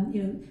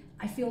 You know,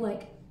 I feel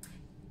like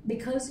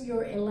because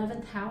your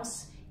 11th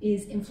house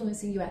is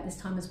influencing you at this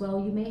time as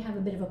well, you may have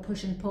a bit of a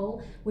push and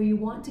pull where you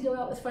want to go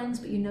out with friends,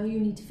 but you know you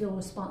need to feel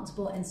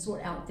responsible and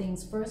sort out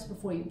things first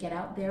before you get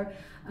out there.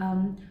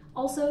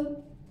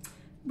 Also,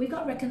 we've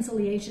got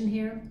reconciliation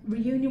here,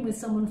 reunion with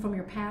someone from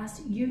your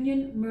past,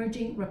 union,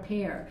 merging,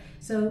 repair.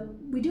 So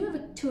we do have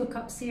a Two of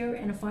Cups here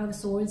and a Five of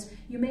Swords.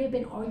 You may have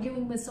been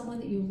arguing with someone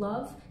that you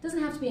love. It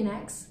doesn't have to be an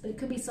ex, but it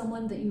could be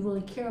someone that you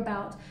really care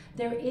about.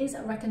 There is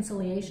a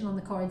reconciliation on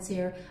the cards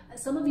here.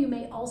 Some of you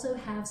may also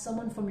have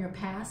someone from your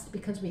past,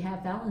 because we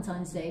have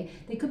Valentine's Day.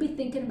 They could be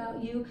thinking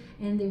about you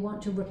and they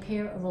want to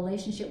repair a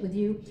relationship with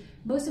you.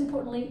 Most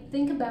importantly,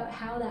 think about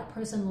how that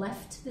person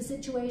left the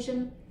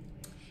situation,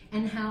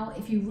 and how,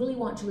 if you really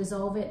want to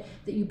resolve it,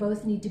 that you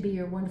both need to be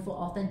your wonderful,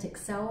 authentic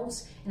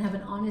selves and have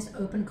an honest,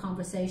 open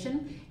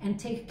conversation and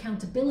take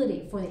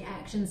accountability for the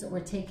actions that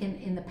were taken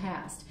in the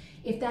past.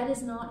 If that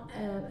is not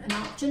an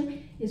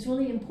option, it's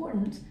really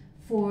important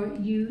for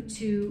you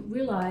to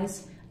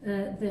realize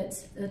that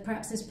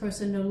perhaps this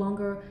person no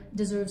longer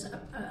deserves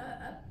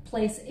a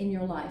place in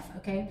your life,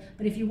 okay?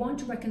 But if you want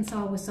to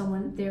reconcile with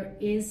someone, there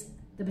is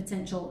the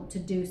potential to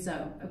do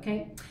so,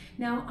 okay?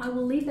 Now, I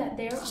will leave that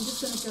there. I'm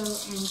just going to go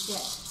and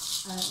get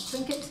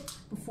trinket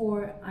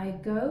before I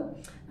go.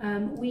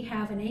 We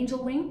have an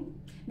angel wing.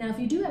 Now, if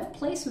you do have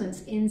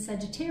placements in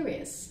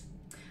Sagittarius,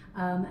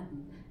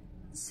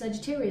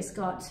 Sagittarius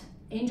got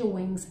angel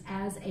wings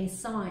as a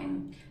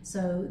sign.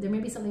 So there may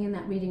be something in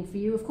that reading for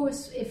you. Of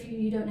course, if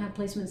you don't have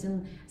placements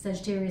in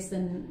Sagittarius,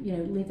 then, you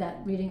know, leave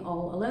that reading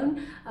all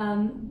alone.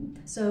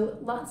 So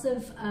lots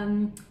of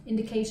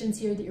indications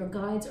here that your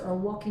guides are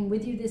walking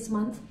with you this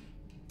month,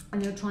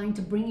 and they're trying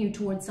to bring you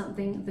towards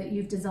something that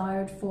you've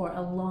desired for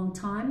a long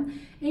time.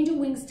 Angel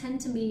wings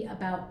tend to be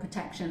about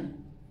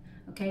protection.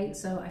 Okay,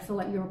 so I feel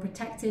like you're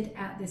protected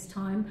at this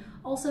time.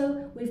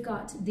 Also, we've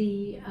got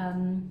the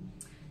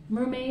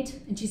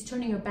mermaid, and she's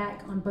turning her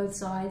back on both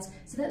sides.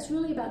 So that's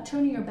really about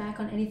turning your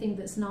back on anything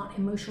that's not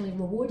emotionally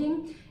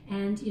rewarding.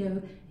 And, you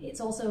know, it's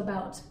also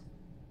about,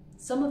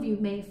 some of you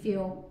may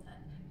feel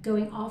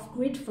going off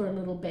grid for a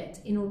little bit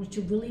in order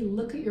to really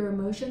look at your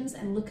emotions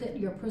and look at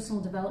your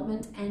personal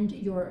development and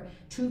your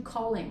true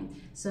calling.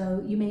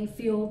 So you may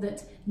feel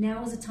that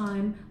now is a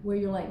time where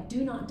you're like,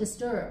 do not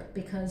disturb,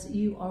 because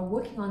you are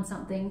working on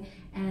something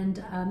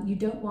and you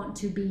don't want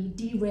to be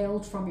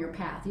derailed from your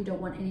path. You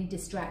don't want any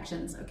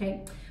distractions,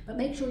 okay? But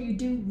make sure you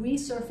do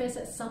resurface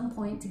at some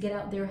point to get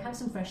out there, have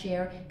some fresh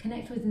air,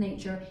 connect with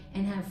nature,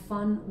 and have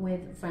fun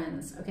with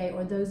friends, okay?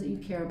 Or those that you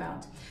care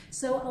about.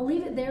 So I'll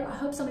leave it there. I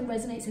hope something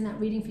resonates in that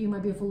reading for you, my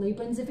beautiful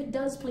Librans. If it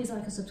does, please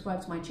like and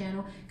subscribe to my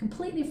channel.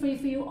 Completely free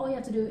for you. All you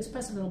have to do is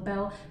press a little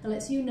bell that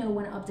lets you know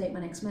when I update my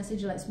next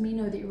message. It lets me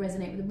know that you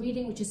resonate with the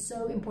reading, which is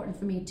so important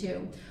for me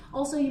too.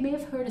 Also, you may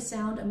have heard a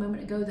sound a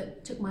moment ago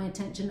that took my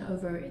attention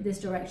over this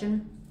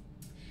direction.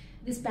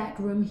 This back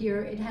room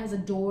here, it has a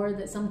door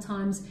that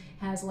sometimes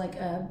has like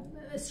a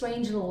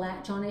strange little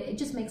latch on it. It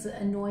just makes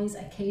a noise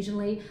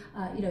occasionally.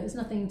 You know, it's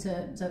nothing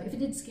to, so if it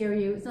did scare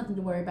you, it's nothing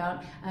to worry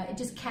about. It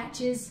just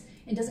catches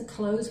and doesn't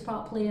close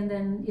properly, and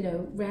then, you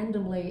know,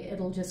 randomly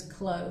it'll just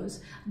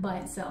close by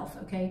itself,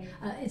 okay?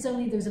 It's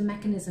only there's a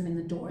mechanism in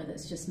the door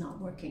that's just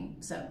not working.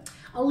 So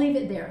I'll leave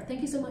it there.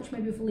 Thank you so much, my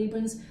beautiful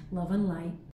Librans. Love and light.